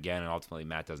 can't do it again. And ultimately,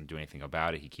 Matt doesn't do anything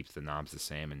about it. He keeps the knobs the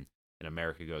same, and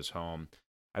America goes home.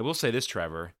 I will say this,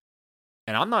 Trevor,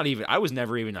 and I was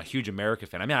never even a huge America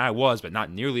fan. I mean, I was, but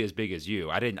not nearly as big as you.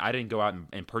 I didn't go out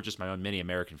and purchase my own mini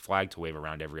American flag to wave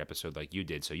around every episode like you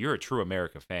did. So you're a true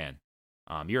America fan.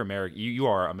 You're America. You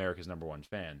are America's number one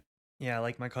fan. Yeah, I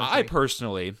like my I country.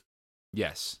 personally,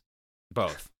 yes,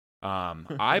 both.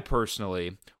 I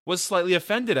personally was slightly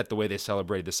offended at the way they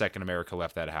celebrated the second America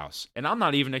left that house. And I'm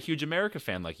not even a huge America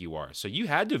fan like you are. So you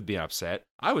had to have been upset.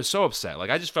 I was so upset.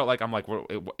 Like, I just felt like, I'm like, well,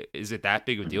 is it that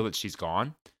big of a deal that she's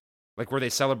gone? Like, were they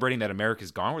celebrating that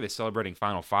America's gone? Were they celebrating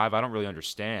Final Five? I don't really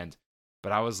understand.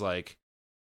 But I was like,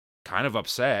 kind of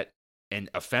upset and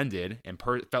offended and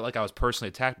felt like I was personally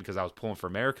attacked because I was pulling for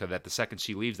America, that the second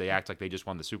she leaves, they act like they just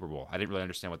won the Super Bowl. I didn't really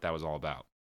understand what that was all about.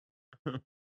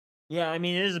 Yeah, I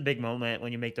mean, it is a big moment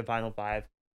when you make the final five.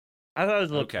 I thought it was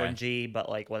a little Okay. cringy, but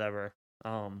like whatever.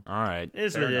 All right. It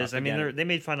is Fair what it is. enough. I mean, Again, they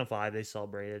made final five. They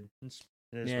celebrated. It is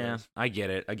what it yeah, is. I get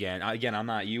it. Again, I'm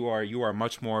not. You are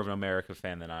much more of an America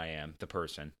fan than I am, the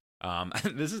person.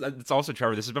 It's also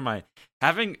Trevor. This has been my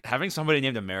having somebody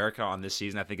named America on this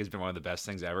season. I think has been one of the best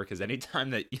things ever, because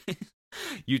anytime that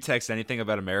you text anything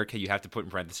about America, you have to put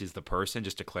in parentheses the person,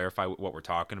 just to clarify what we're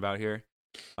talking about here.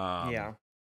 Um, Yeah.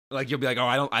 like, you'll be like, oh,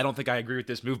 I don't think I agree with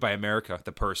this move by America,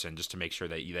 the person, just to make sure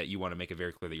that you want to make it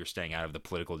very clear that you're staying out of the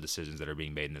political decisions that are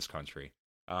being made in this country.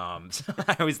 So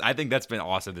I think that's been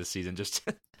awesome this season, just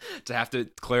to have to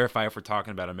clarify if we're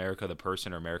talking about America the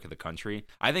person or America the country.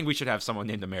 I think we should have someone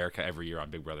named America every year on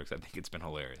Big Brother, because I think it's been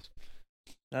hilarious.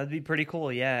 That'd be pretty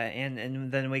cool, yeah.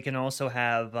 And then we can also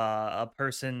have a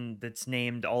person that's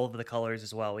named all of the colors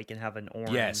as well. We can have an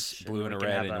Yes, orange, and blue then and we a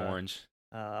can red have and orange,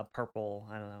 a purple.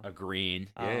 I don't know. a green.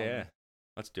 Yeah, yeah. Um,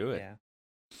 Let's do it. yeah,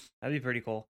 that'd be pretty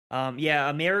cool. Yeah,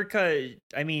 America.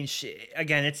 I mean,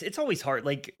 again, it's always hard.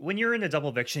 Like when you're in a double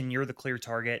eviction, you're the clear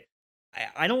target.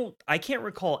 I can't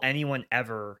recall anyone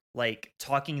ever like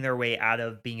talking their way out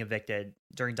of being evicted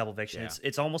during double eviction. Yeah.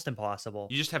 It's almost impossible.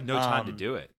 You just have no time to Um,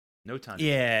 do it. No time to do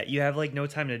it. Yeah, you have like no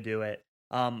time to do it.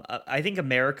 I think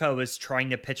America was trying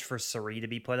to pitch for Suri to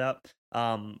be put up.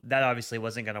 That obviously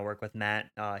wasn't going to work with Matt.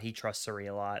 He trusts Suri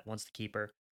a lot, wants to keep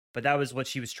her, but that was what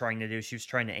she was trying to do. She was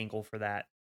trying to angle for that.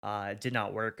 It did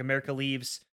not work. America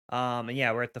leaves. And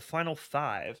yeah, we're at the final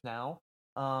five now.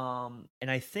 And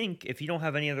I think if you don't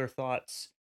have any other thoughts,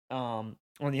 on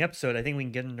the episode, I think we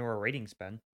can get into our ratings,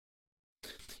 Ben.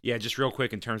 Yeah, just real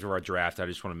quick in terms of our draft, I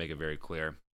just want to make it very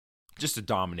clear. Just a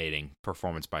dominating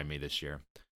performance by me this year.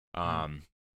 Mm.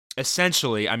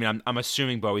 Essentially, I mean, I'm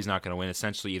assuming Bowie's not going to win.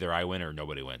 Essentially, either I win or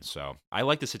nobody wins. So I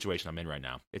like the situation I'm in right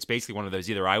now. It's basically one of those,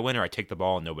 either I win or I take the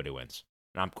ball and nobody wins.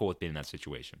 And I'm cool with being in that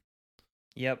situation.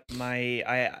 Yep,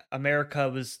 I America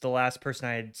was the last person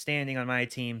I had standing on my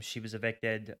team. She was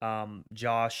evicted.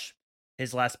 Josh,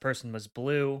 his last person was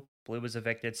Blue. Blue was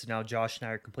evicted, so now Josh and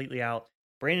I are completely out.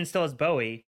 Brandon still has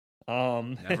Bowie.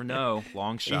 Never know.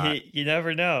 Long shot. You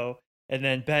never know. And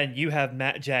then Ben, you have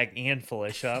Matt, Jag, and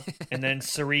Felicia. And then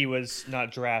Sari was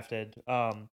not drafted.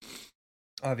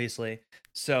 Obviously.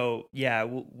 So yeah,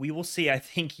 we will see. I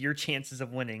think your chances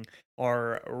of winning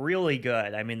are really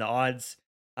good. I mean, the odds.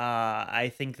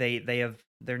 I think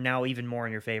they're now even more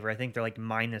in your favor. I think they're like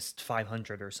minus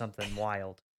 500 or something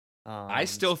wild. I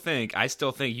still think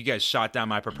you guys shot down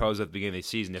my proposal at the beginning of the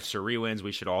season. If Suri wins,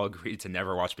 we should all agree to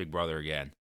never watch Big Brother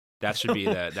again. That should be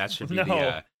the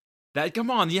No, that, come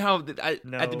on, at the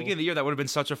beginning no. of the year, that would have been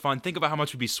such a fun. Think about how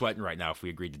much we'd be sweating right now if we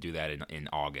agreed to do that in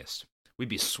August. We'd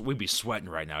be sweating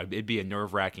right now. It'd be a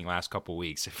nerve-wracking last couple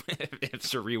weeks if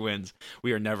Suri wins.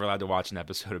 We are never allowed to watch an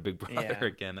episode of Big Brother Yeah.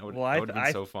 again. Well, That would have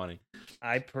been so funny.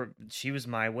 she was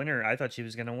my winner. I thought she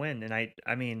was gonna win, and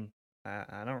I mean,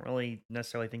 I don't really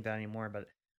necessarily think that anymore, but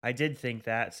I did think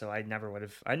that, so I never would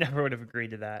have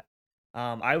agreed to that.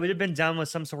 I would have been down with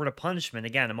some sort of punishment.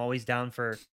 Again, I'm always down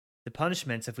for the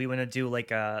punishments. If we want to do like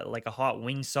a hot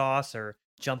wing sauce or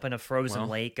jump in a frozen Well,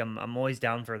 lake, I'm always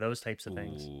down for those types of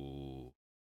things. ooh,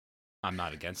 I'm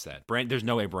not against that. There's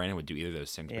no way Brandon would do either of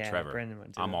those things. But Yeah, Trevor, Brandon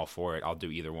went to I'm it. all for it. I'll do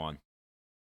either one.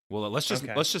 Well,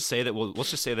 Okay. let's just say that we'll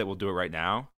do it right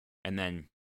now, and then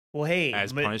Well, hey,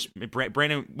 as punishment,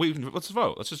 Brandon, let's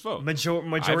vote. Let's just vote.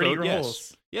 majority vote yes.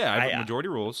 rules. Yeah, I vote I majority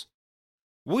rules.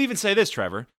 We'll even say this,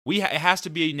 Trevor. It has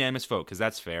to be a unanimous vote, because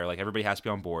that's fair. Like, everybody has to be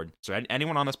on board. So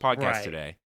anyone on this podcast Right.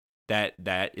 today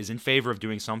that is in favor of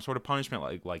doing some sort of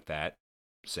punishment like that,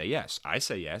 say yes. I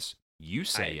say yes. You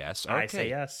say yes. Okay. I say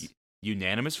yes.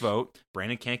 Unanimous vote.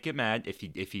 Brandon can't get mad.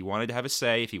 If he wanted to have a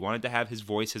say, if he wanted to have his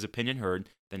voice, his opinion heard,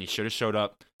 then he should have showed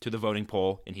up to the voting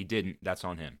poll, and he didn't. That's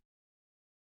on him.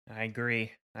 I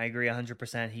agree.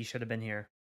 100%. He should have been here.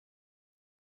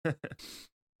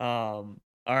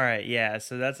 All right, yeah.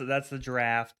 So that's the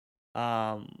draft.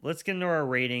 Let's get into our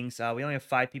ratings. We only have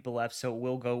 5 people left, so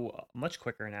we'll go much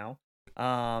quicker now.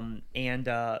 And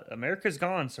America's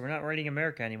gone, so we're not rating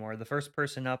America anymore. The first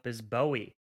person up is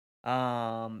Bowie.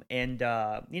 And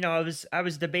I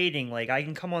was debating, like, I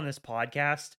can come on this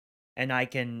podcast and I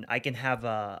can have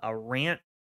a rant.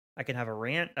 I can have a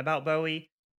rant about Bowie,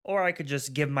 or I could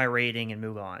just give my rating and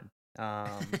move on.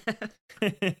 Um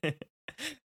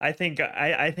I don't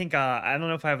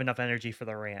know if I have enough energy for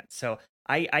the rant. So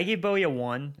I gave Bowie a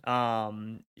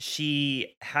 1.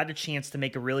 She had a chance to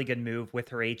make a really good move with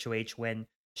her HOH win.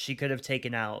 She could have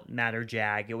taken out Matt or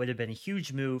Jag. It would have been a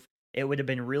huge move. It would have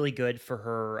been really good for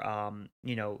her,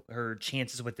 her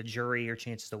chances with the jury, her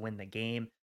chances to win the game.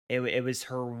 It was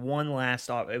her one last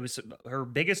it was her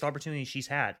biggest opportunity she's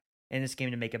had in this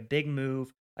game to make a big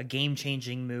move, a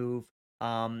game-changing move.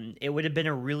 It would have been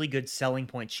a really good selling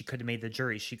point. She could have made the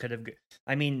jury. She could have,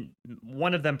 I mean,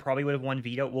 one of them probably would have won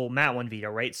veto. Well, Matt won veto,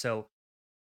 right? So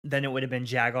then it would have been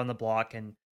Jag on the block.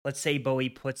 And let's say Bowie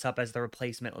puts up as the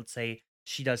replacement. Let's say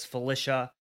she does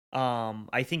Felicia.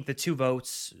 I think the 2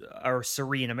 votes are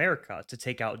Cirie and America to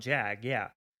take out Jag. Yeah.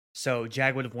 So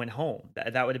Jag would have went home.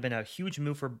 That would have been a huge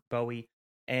move for Bowie.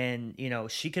 And,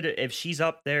 she could, if she's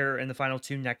up there in the final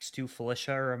 2 next to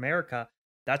Felicia or America,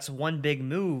 that's one big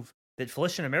move that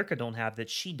Felicia and America don't have that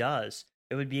she does.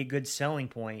 It would be a good selling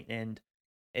point. And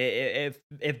if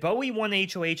Bowie won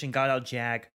HOH and got out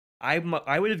Jag, I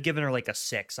would have given her like a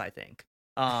 6, I think.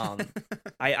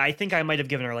 I think I might have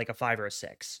given her like a 5 or a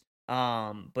 6.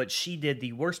 But she did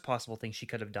the worst possible thing she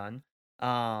could have done.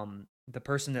 The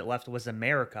person that left was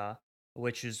America,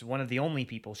 which is one of the only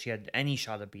people she had any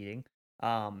shot of beating.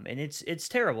 And it's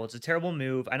terrible. It's a terrible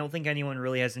move. I don't think anyone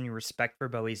really has any respect for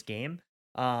Bowie's game.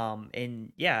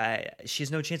 And yeah, she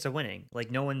has no chance of winning.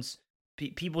 Like, no one's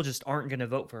people just aren't going to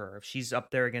vote for her. If she's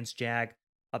up there against Jag,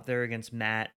 up there against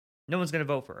Matt, no one's going to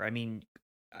vote for her. I mean,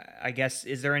 I guess,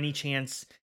 is there any chance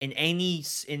in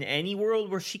any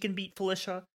world where she can beat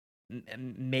Felicia?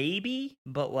 Maybe,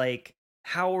 but like,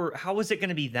 how is it going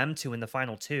to be them 2 in the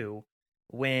final 2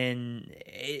 when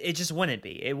it just wouldn't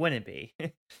be? It wouldn't be.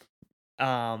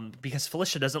 Because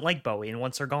Felicia doesn't like Bowie and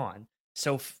wants her gone.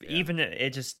 So Yeah. even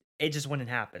it just wouldn't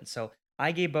happen. So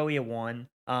I gave Bowie a 1.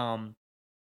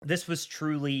 This was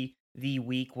truly the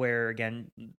week where,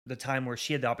 again, the time where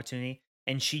she had the opportunity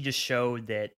and she just showed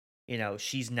that,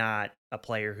 she's not a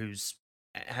player who's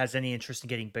has any interest in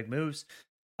getting big moves.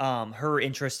 Her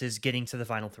interest is getting to the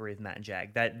final 3 with Matt and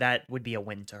Jag. That would be a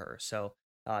win to her. So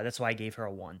that's why I gave her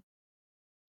a 1.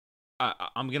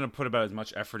 I'm gonna put about as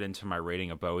much effort into my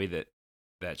rating of Bowie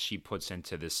that she puts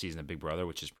into this season of Big Brother,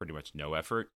 which is pretty much no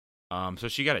effort. So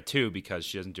she got a 2 because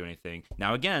she doesn't do anything.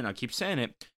 Now, again, I keep saying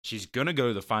it, she's gonna go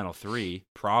to the final 3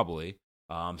 probably.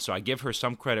 So I give her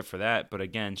some credit for that, but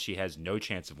again, she has no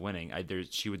chance of winning.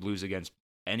 She would lose against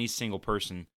any single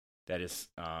person that is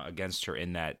against her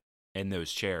in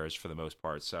those chairs for the most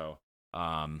part. So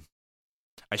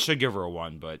I should give her a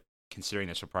 1, but considering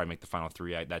this will probably make the final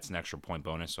 3, that's an extra point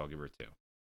bonus, so I'll give her a 2.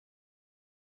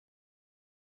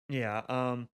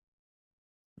 Yeah.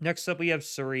 Next up we have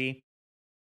Cirie.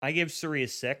 I gave Cirie a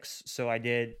 6, so I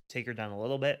did take her down a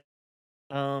little bit.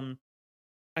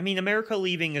 I mean, America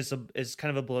leaving is kind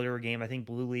of a bloater game. I think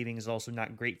Blue leaving is also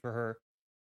not great for her.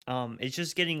 It's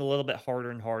just getting a little bit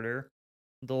harder and harder.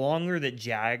 The longer that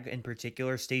Jag in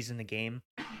particular stays in the game,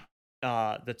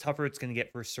 the tougher it's going to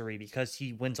get for Cirie because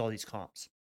he wins all these comps,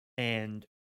 and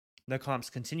the comps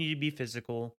continue to be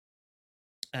physical.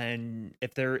 And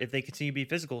if they continue to be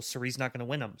physical, Cirie's not going to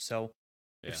win them. So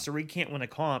if Cirie can't win a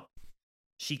comp,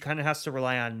 she kind of has to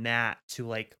rely on Matt to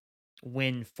like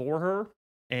win for her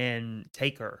and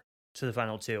take her to the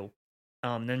final 2.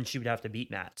 Then she would have to beat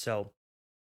Matt. So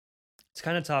it's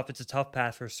kind of tough. It's a tough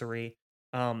path for Cirie.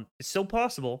 It's still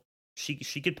possible.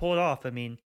 She could pull it off. I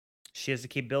mean, she has the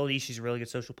capability. She's a really good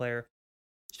social player.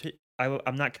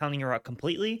 I'm not counting her out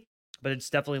completely, but it's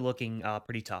definitely looking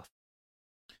pretty tough.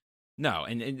 No,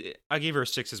 and I gave her a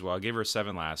 6 as well. I gave her a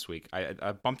 7 last week.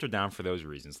 I bumped her down for those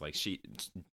reasons. Like,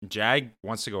 Jag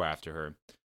wants to go after her.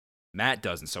 Matt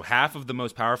doesn't. So half of the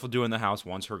most powerful duo in the house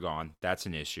wants her gone. That's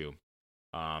an issue.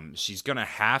 She's going to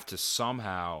have to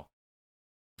somehow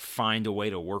find a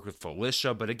way to work with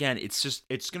Felicia. But again, it's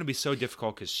going to be so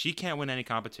difficult because she can't win any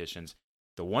competitions.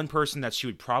 The one person that she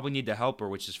would probably need to help her,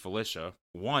 which is Felicia,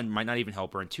 1, might not even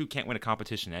help her, and 2, can't win a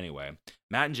competition anyway.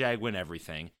 Matt and Jag win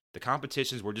everything. The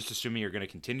competitions, we're just assuming, are going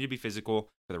to continue to be physical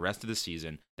for the rest of the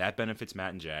season. That benefits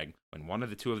Matt and Jag. When one of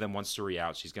the 2 of them wants Cirie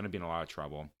out, she's going to be in a lot of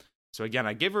trouble. So again,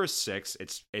 I give her a 6.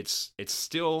 It's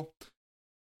still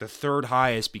the 3rd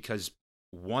highest because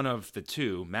one of the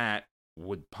 2, Matt,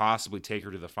 would possibly take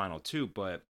her to the final 2,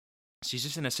 but she's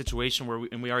just in a situation where,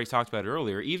 and we already talked about it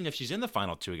earlier, even if she's in the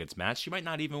final 2 against Matt, she might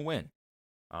not even win.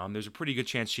 There's a pretty good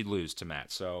chance she'd lose to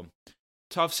Matt. So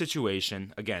tough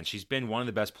situation. Again, she's been one of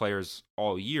the best players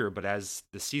all year, but as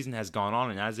the season has gone on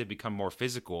and as they become more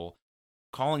physical,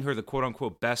 calling her the quote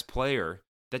unquote best player,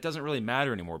 that doesn't really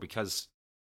matter anymore because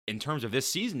in terms of this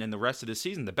season and the rest of the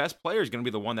season, the best player is going to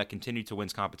be the one that continues to win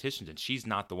competitions, and she's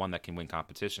not the one that can win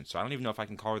competitions. So I don't even know if I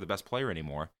can call her the best player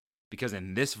anymore because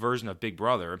in this version of Big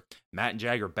Brother, Matt and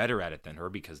Jag are better at it than her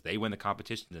because they win the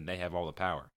competitions and they have all the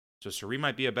power. So Cirie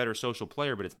might be a better social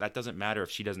player, but that doesn't matter if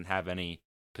she doesn't have any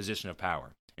position of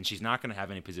power. And she's not going to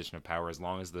have any position of power as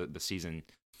long as the season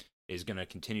is going to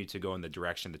continue to go in the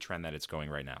direction, the trend that it's going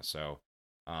right now. So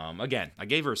again, I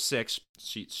gave her a 6.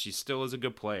 She still is a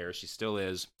good player. She still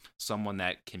is someone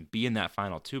that can be in that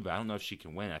final 2, but I don't know if she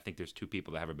can win. I think there's 2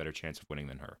 people that have a better chance of winning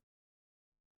than her.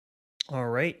 All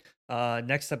right.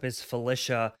 Next up is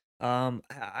Felicia.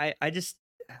 I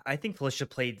think Felicia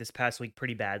played this past week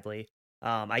pretty badly.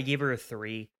 I gave her a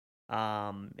 3.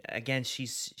 Again,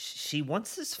 she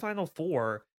wants this final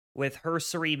 4 with her,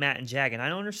 Cirie, Matt, and Jag, and I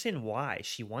don't understand why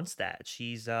she wants that.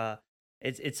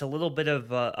 It's a little bit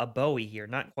of a Bowie here,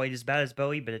 not quite as bad as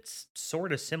Bowie, but it's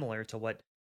sort of similar to what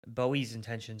Bowie's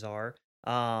intentions are.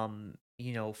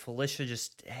 Felicia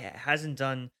just hasn't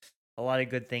done a lot of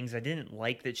good things. I didn't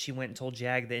like that she went and told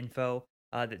Jag the info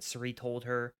that Cirie told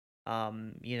her.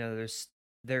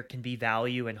 There can be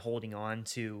value in holding on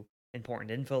to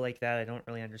important info like that. I don't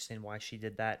really understand why she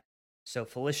did that. So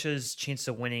Felicia's chances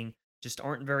of winning just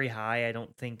aren't very high. I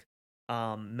don't think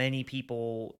many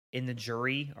people in the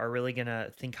jury are really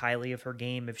gonna think highly of her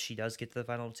game if she does get to the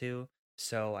final 2.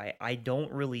 So I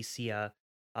don't really see a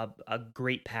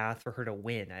great path for her to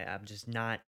win. I'm just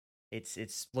not.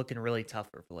 It's looking really tough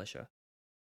for Felicia.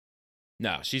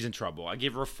 No, she's in trouble. I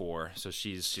gave her a 4, so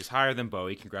she's higher than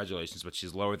Bowie. Congratulations, but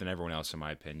she's lower than everyone else in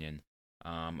my opinion.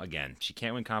 Again, she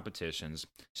can't win competitions.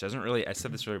 She doesn't really. I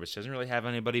said this earlier, but she doesn't really have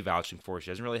anybody vouching for her.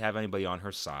 She doesn't really have anybody on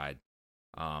her side.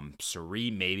 Cirie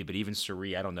maybe, but even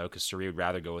Cirie, I don't know, because Cirie would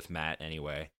rather go with Matt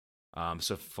anyway.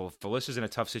 So Felicia's in a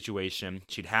tough situation.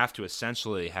 She'd have to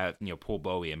essentially have pull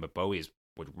Bowie in, but Bowie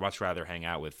would much rather hang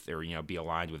out with or be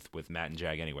aligned with Matt and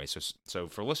Jag anyway. So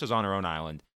Felicia's on her own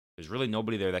island. There's really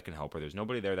nobody there that can help her. There's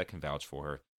nobody there that can vouch for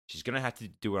her. She's gonna have to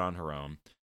do it on her own.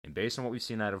 And based on what we've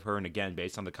seen out of her, and again,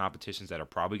 based on the competitions that are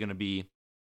probably going to be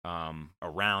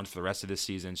around for the rest of this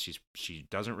season, she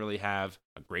doesn't really have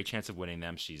a great chance of winning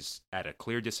them. She's at a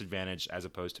clear disadvantage as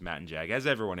opposed to Matt and Jag, as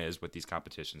everyone is with these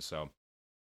competitions. So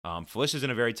Felicia's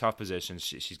in a very tough position.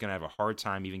 She's going to have a hard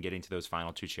time even getting to those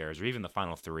final 2 chairs or even the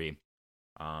final 3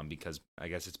 because I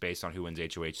guess it's based on who wins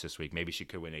HOH this week. Maybe she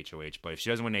could win HOH, but if she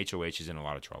doesn't win HOH, she's in a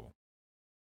lot of trouble.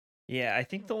 Yeah, I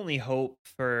think the only hope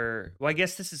I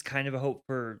guess this is kind of a hope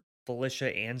for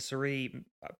Felicia and Cirie,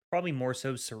 probably more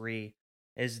so Cirie,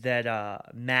 is that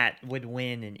Matt would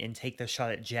win and take the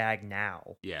shot at Jag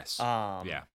now. Yes.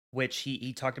 Yeah. Which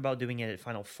he talked about doing it at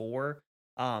Final 4.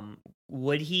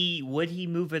 Would he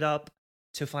move it up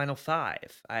to Final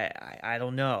 5? I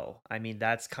don't know. I mean,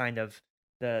 that's kind of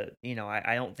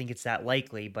I don't think it's that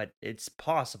likely, but it's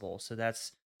possible. So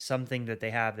that's something that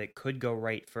they have that could go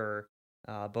right for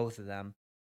both of them.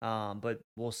 But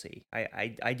we'll see.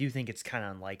 I do think it's kind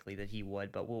of unlikely that he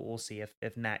would, but we'll see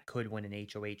if Matt could win an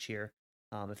HOH here,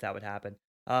 if that would happen.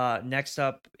 Next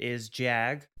up is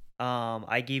Jag.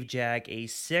 I gave Jag a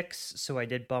 6, so I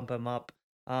did bump him up.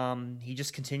 He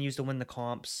just continues to win the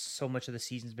comps. So much of the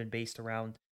season's been based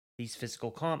around these physical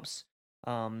comps.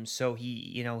 So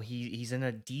he's in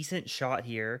a decent shot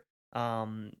here.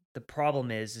 The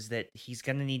problem is that he's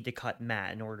gonna need to cut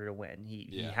Matt in order to win.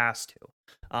 He has to.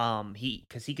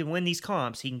 Because he can win these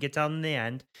comps, he can get down in the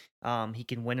end. He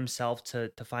can win himself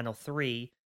to final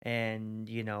 3, and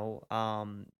he'll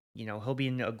be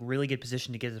in a really good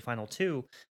position to get to the final 2.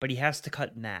 But he has to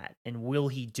cut Matt, and will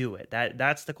he do it?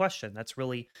 That's the question. That's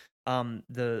really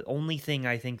the only thing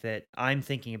I think that I'm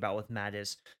thinking about with Matt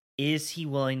is he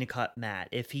willing to cut Matt?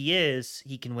 If he is,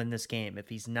 he can win this game. If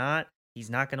he's not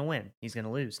going to win. He's going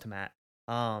to lose to Matt.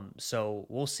 So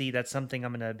we'll see. That's something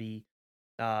I'm going to be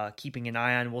keeping an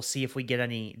eye on. We'll see if we get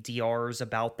any DRs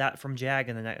about that from Jag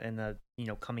in the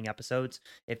coming episodes.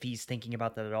 If he's thinking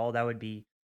about that at all, that would be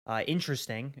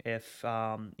interesting. If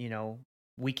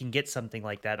we can get something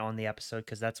like that on the episode,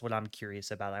 because that's what I'm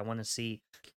curious about. I want to see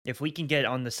if we can get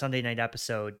on the Sunday night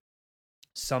episode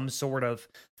some sort of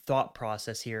thought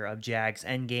process here of Jag's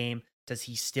endgame. Is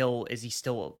he still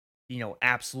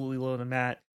absolutely low to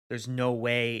Matt? There's no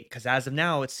way, because as of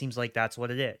now, it seems like that's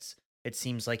what it is. It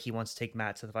seems like he wants to take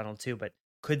Matt to the final 2, but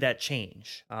could that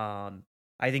change? I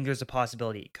think there's a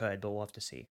possibility it could, but we'll have to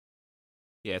see.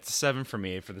 Yeah, it's a 7 for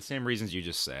me for the same reasons you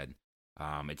just said.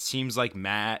 It seems like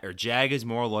Jag is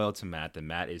more loyal to Matt than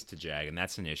Matt is to Jag, and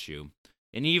that's an issue.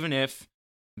 And even if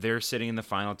they're sitting in the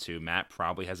final two. Matt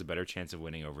probably has a better chance of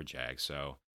winning over Jag.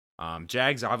 So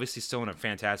Jag's obviously still in a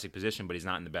fantastic position, but he's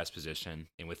not in the best position.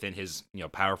 And within his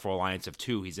powerful alliance of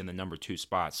two, he's in the number 2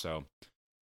 spot. So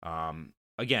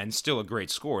again, still a great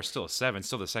score, still a 7,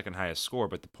 still the second highest score.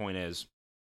 But the point is,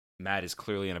 Matt is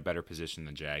clearly in a better position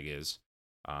than Jag is.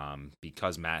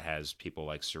 Because Matt has people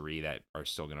like Suri that are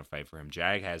still going to fight for him.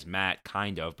 Jag has Matt,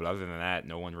 kind of, but other than that,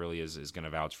 no one really is going to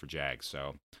vouch for Jag.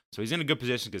 So he's in a good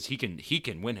position because he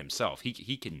can win himself.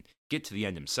 He can get to the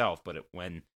end himself. But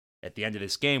when at the end of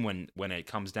this game, when it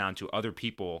comes down to other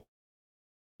people,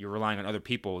 you're relying on other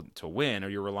people to win, or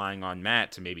you're relying on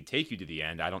Matt to maybe take you to the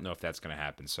end. I don't know if that's going to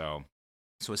happen. So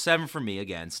a 7 for me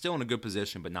again, still in a good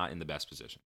position, but not in the best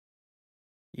position.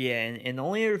 Yeah, and the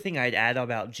only other thing I'd add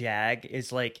about Jag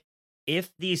is like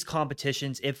if these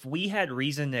competitions, if we had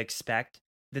reason to expect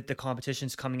that the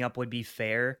competitions coming up would be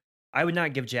fair, I would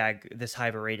not give Jag this high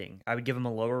of a rating. I would give him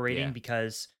a lower rating Yeah.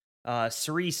 because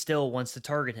Cerise still wants to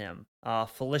target him.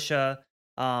 Felicia,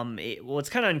 well, it's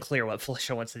kind of unclear what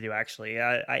Felicia wants to do actually.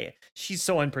 She's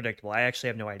so unpredictable. I actually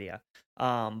have no idea.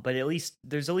 But at least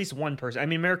there's at least one person. I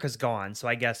mean, America's gone, so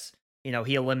I guess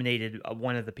he eliminated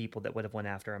one of the people that would have went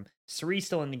after him. Suri's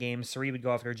still in the game. Suri would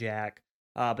go after Jag.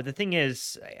 But the thing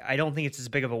is, I don't think it's as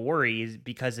big of a worry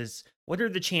because what are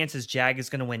the chances Jag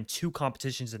is going to win 2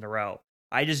 competitions in a row?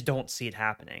 I just don't see it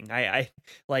happening. I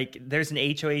like there's an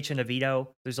HOH and a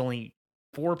veto. There's only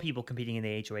 4 people competing in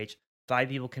the HOH, 5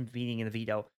 people competing in the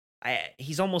veto.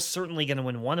 He's almost certainly going to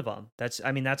win one of them.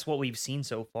 That's what we've seen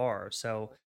so far.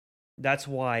 So that's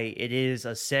why it is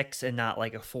a 6 and not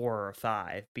like a 4 or a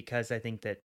 5, because I think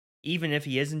that even if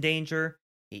he is in danger,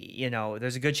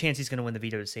 there's a good chance he's going to win the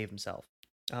veto to save himself.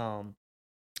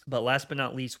 But last but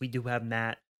not least, we do have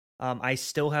Matt. I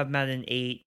still have Matt in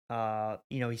 8.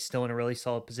 He's still in a really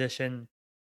solid position.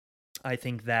 I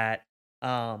think that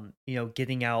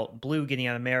getting out Blue, getting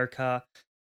out America,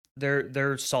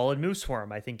 they're solid moves for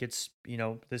him. I think it's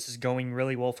this is going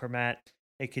really well for Matt.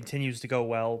 It continues to go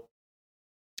well.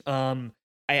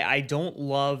 I don't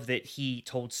love that he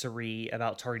told Suri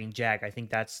about targeting Jag. I think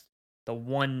that's the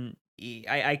one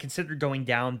I considered going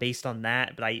down based on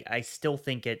that, but I still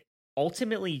think it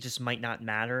ultimately just might not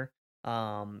matter.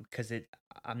 Because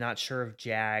I'm not sure if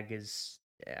Jag is.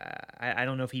 I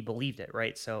don't know if he believed it,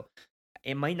 right? So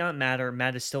it might not matter.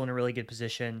 Matt is still in a really good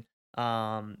position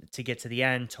to get to the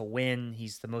end, to win.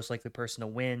 He's the most likely person to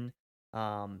win.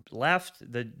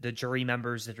 Left, the jury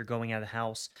members that are going out of the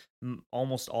house,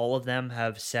 almost all of them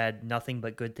have said nothing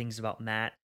but good things about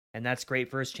Matt, and that's great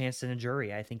for his chance in a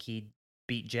jury. I think he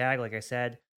beat Jag, like I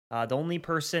said. The only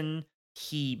person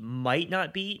he might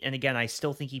not beat, and again, I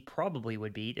still think he probably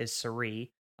would beat, is Suri.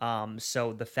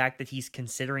 So the fact that he's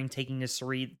considering taking the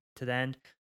Suri to the end,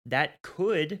 that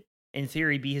could, in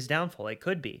theory, be his downfall. It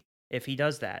could be if he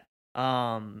does that.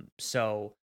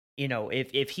 So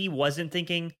if he wasn't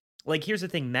thinking, like, here's the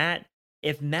thing, Matt.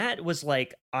 If Matt was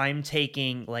like, I'm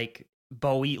taking like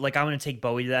Bowie, like I'm gonna take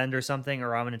Bowie to the end or something,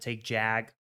 or I'm gonna take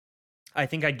Jag, I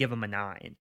think I'd give him a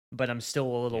 9. But I'm still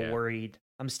a little worried.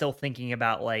 I'm still thinking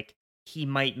about like he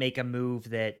might make a move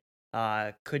that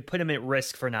could put him at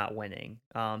risk for not winning.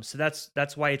 So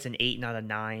that's why it's an 8, not a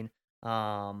 9.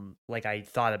 Like I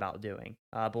thought about doing.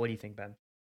 But what do you think, Ben?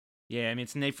 Yeah, I mean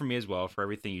it's an 8 for me as well for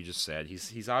everything you just said.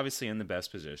 He's obviously in the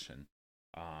best position.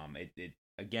 It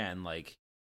again, like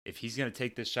if he's gonna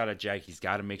take this shot at Jag, he's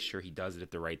got to make sure he does it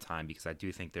at the right time, because I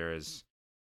do think there is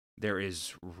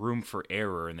room for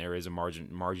error, and there is a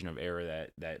margin of error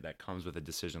that comes with a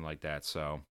decision like that.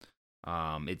 So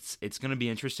it's going to be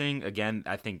interesting. Again,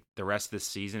 I think the rest of this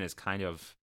season is kind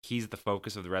of, he's the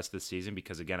focus of the rest of the season,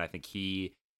 because again, I think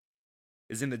he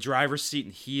is in the driver's seat,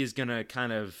 and he is going to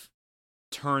kind of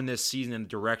turn this season in the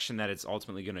direction that it's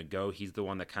ultimately going to go. He's the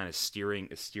one that kind of steering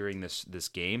this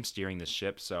game, steering this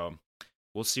ship. So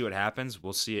we'll see what happens.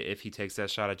 We'll see if he takes that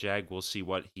shot at Jag. We'll see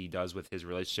what he does with his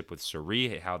relationship with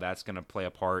Suri, how that's going to play a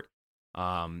part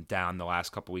down the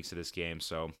last couple weeks of this game.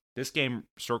 So this game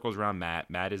circles around Matt.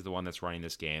 Matt is the one that's running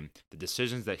this game. The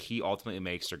decisions that he ultimately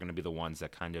makes are going to be the ones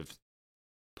that kind of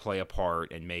play a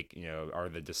part and make, are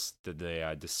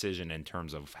the decision in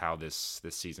terms of how this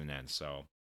season ends. So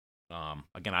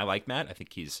again, I like Matt. I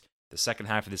think he's the second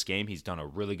half of this game, he's done a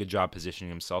really good job positioning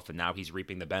himself, and now he's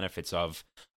reaping the benefits of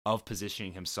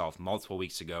positioning himself multiple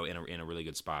weeks ago in a really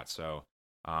good spot. So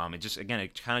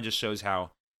it kind of just shows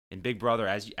how in Big Brother,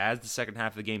 as the second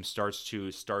half of the game starts to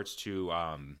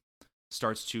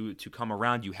come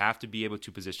around, you have to be able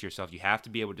to position yourself. You have to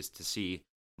be able to see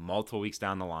multiple weeks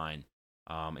down the line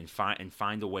and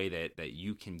find a way that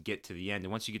you can get to the end.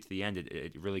 And once you get to the end,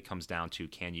 it really comes down to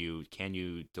can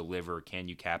you deliver, can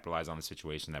you capitalize on the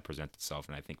situation that presents itself.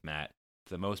 And I think Matt,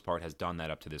 for the most part, has done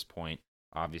that up to this point.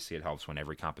 Obviously, it helps when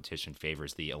every competition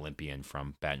favors the Olympian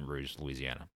from Baton Rouge,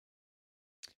 Louisiana.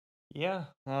 Yeah,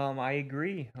 I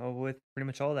agree with pretty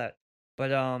much all that.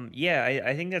 But yeah,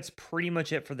 I think that's pretty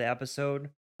much it for the episode.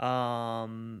 I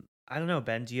don't know,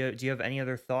 Ben. Do you have any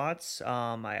other thoughts?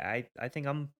 I think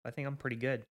I'm pretty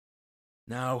good.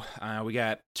 No, we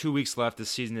got 2 weeks left. This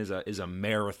season is a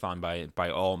marathon by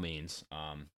all means.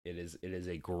 It is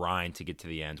a grind to get to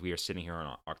the end. We are sitting here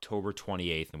on October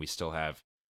 28th, and we still have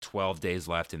 12 days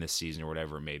left in this season or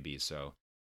whatever it may be. So,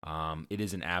 it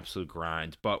is an absolute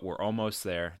grind, but we're almost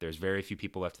there. There's very few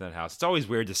people left in that house. It's always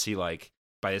weird to see, like,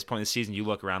 by this point in the season, you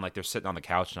look around like they're sitting on the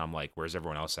couch, and I'm like, where's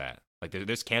everyone else at? Like,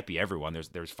 this can't be everyone.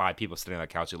 There's 5 people sitting on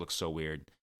that couch. It looks so weird,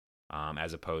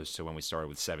 as opposed to when we started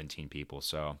with 17 people.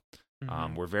 So.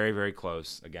 Hmm. We're very, very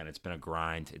close. Again, it's been a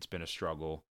grind. It's been a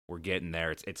struggle. We're getting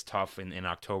there. It's tough in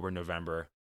October, November,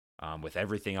 with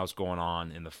everything else going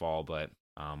on in the fall, but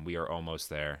we are almost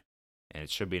there, and it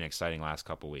should be an exciting last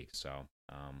couple weeks. So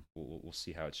we'll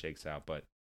see how it shakes out, but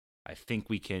I think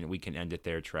we can end it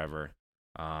there, Trevor.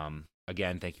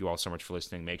 Again, thank you all so much for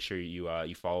listening. Make sure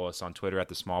you follow us on Twitter at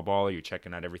the Small Baller. You're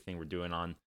checking out everything we're doing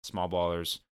on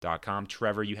smallballers.com.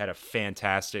 Trevor, you had a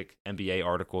fantastic NBA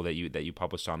article that you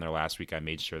published on there last week. I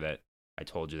made sure that I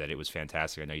told you that it was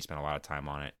fantastic. I know you spent a lot of time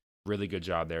on it. Really good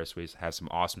job there. So we have some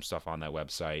awesome stuff on that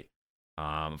website.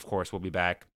 Of course, we'll be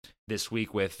back this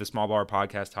week with the Small Baller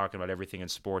podcast talking about everything in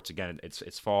sports. Again,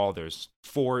 it's fall. There's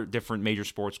 4 different major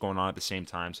sports going on at the same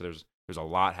time, so there's a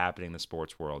lot happening in the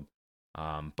sports world.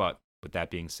 But with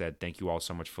that being said, thank you all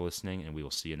so much for listening, and we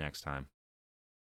will see you next time.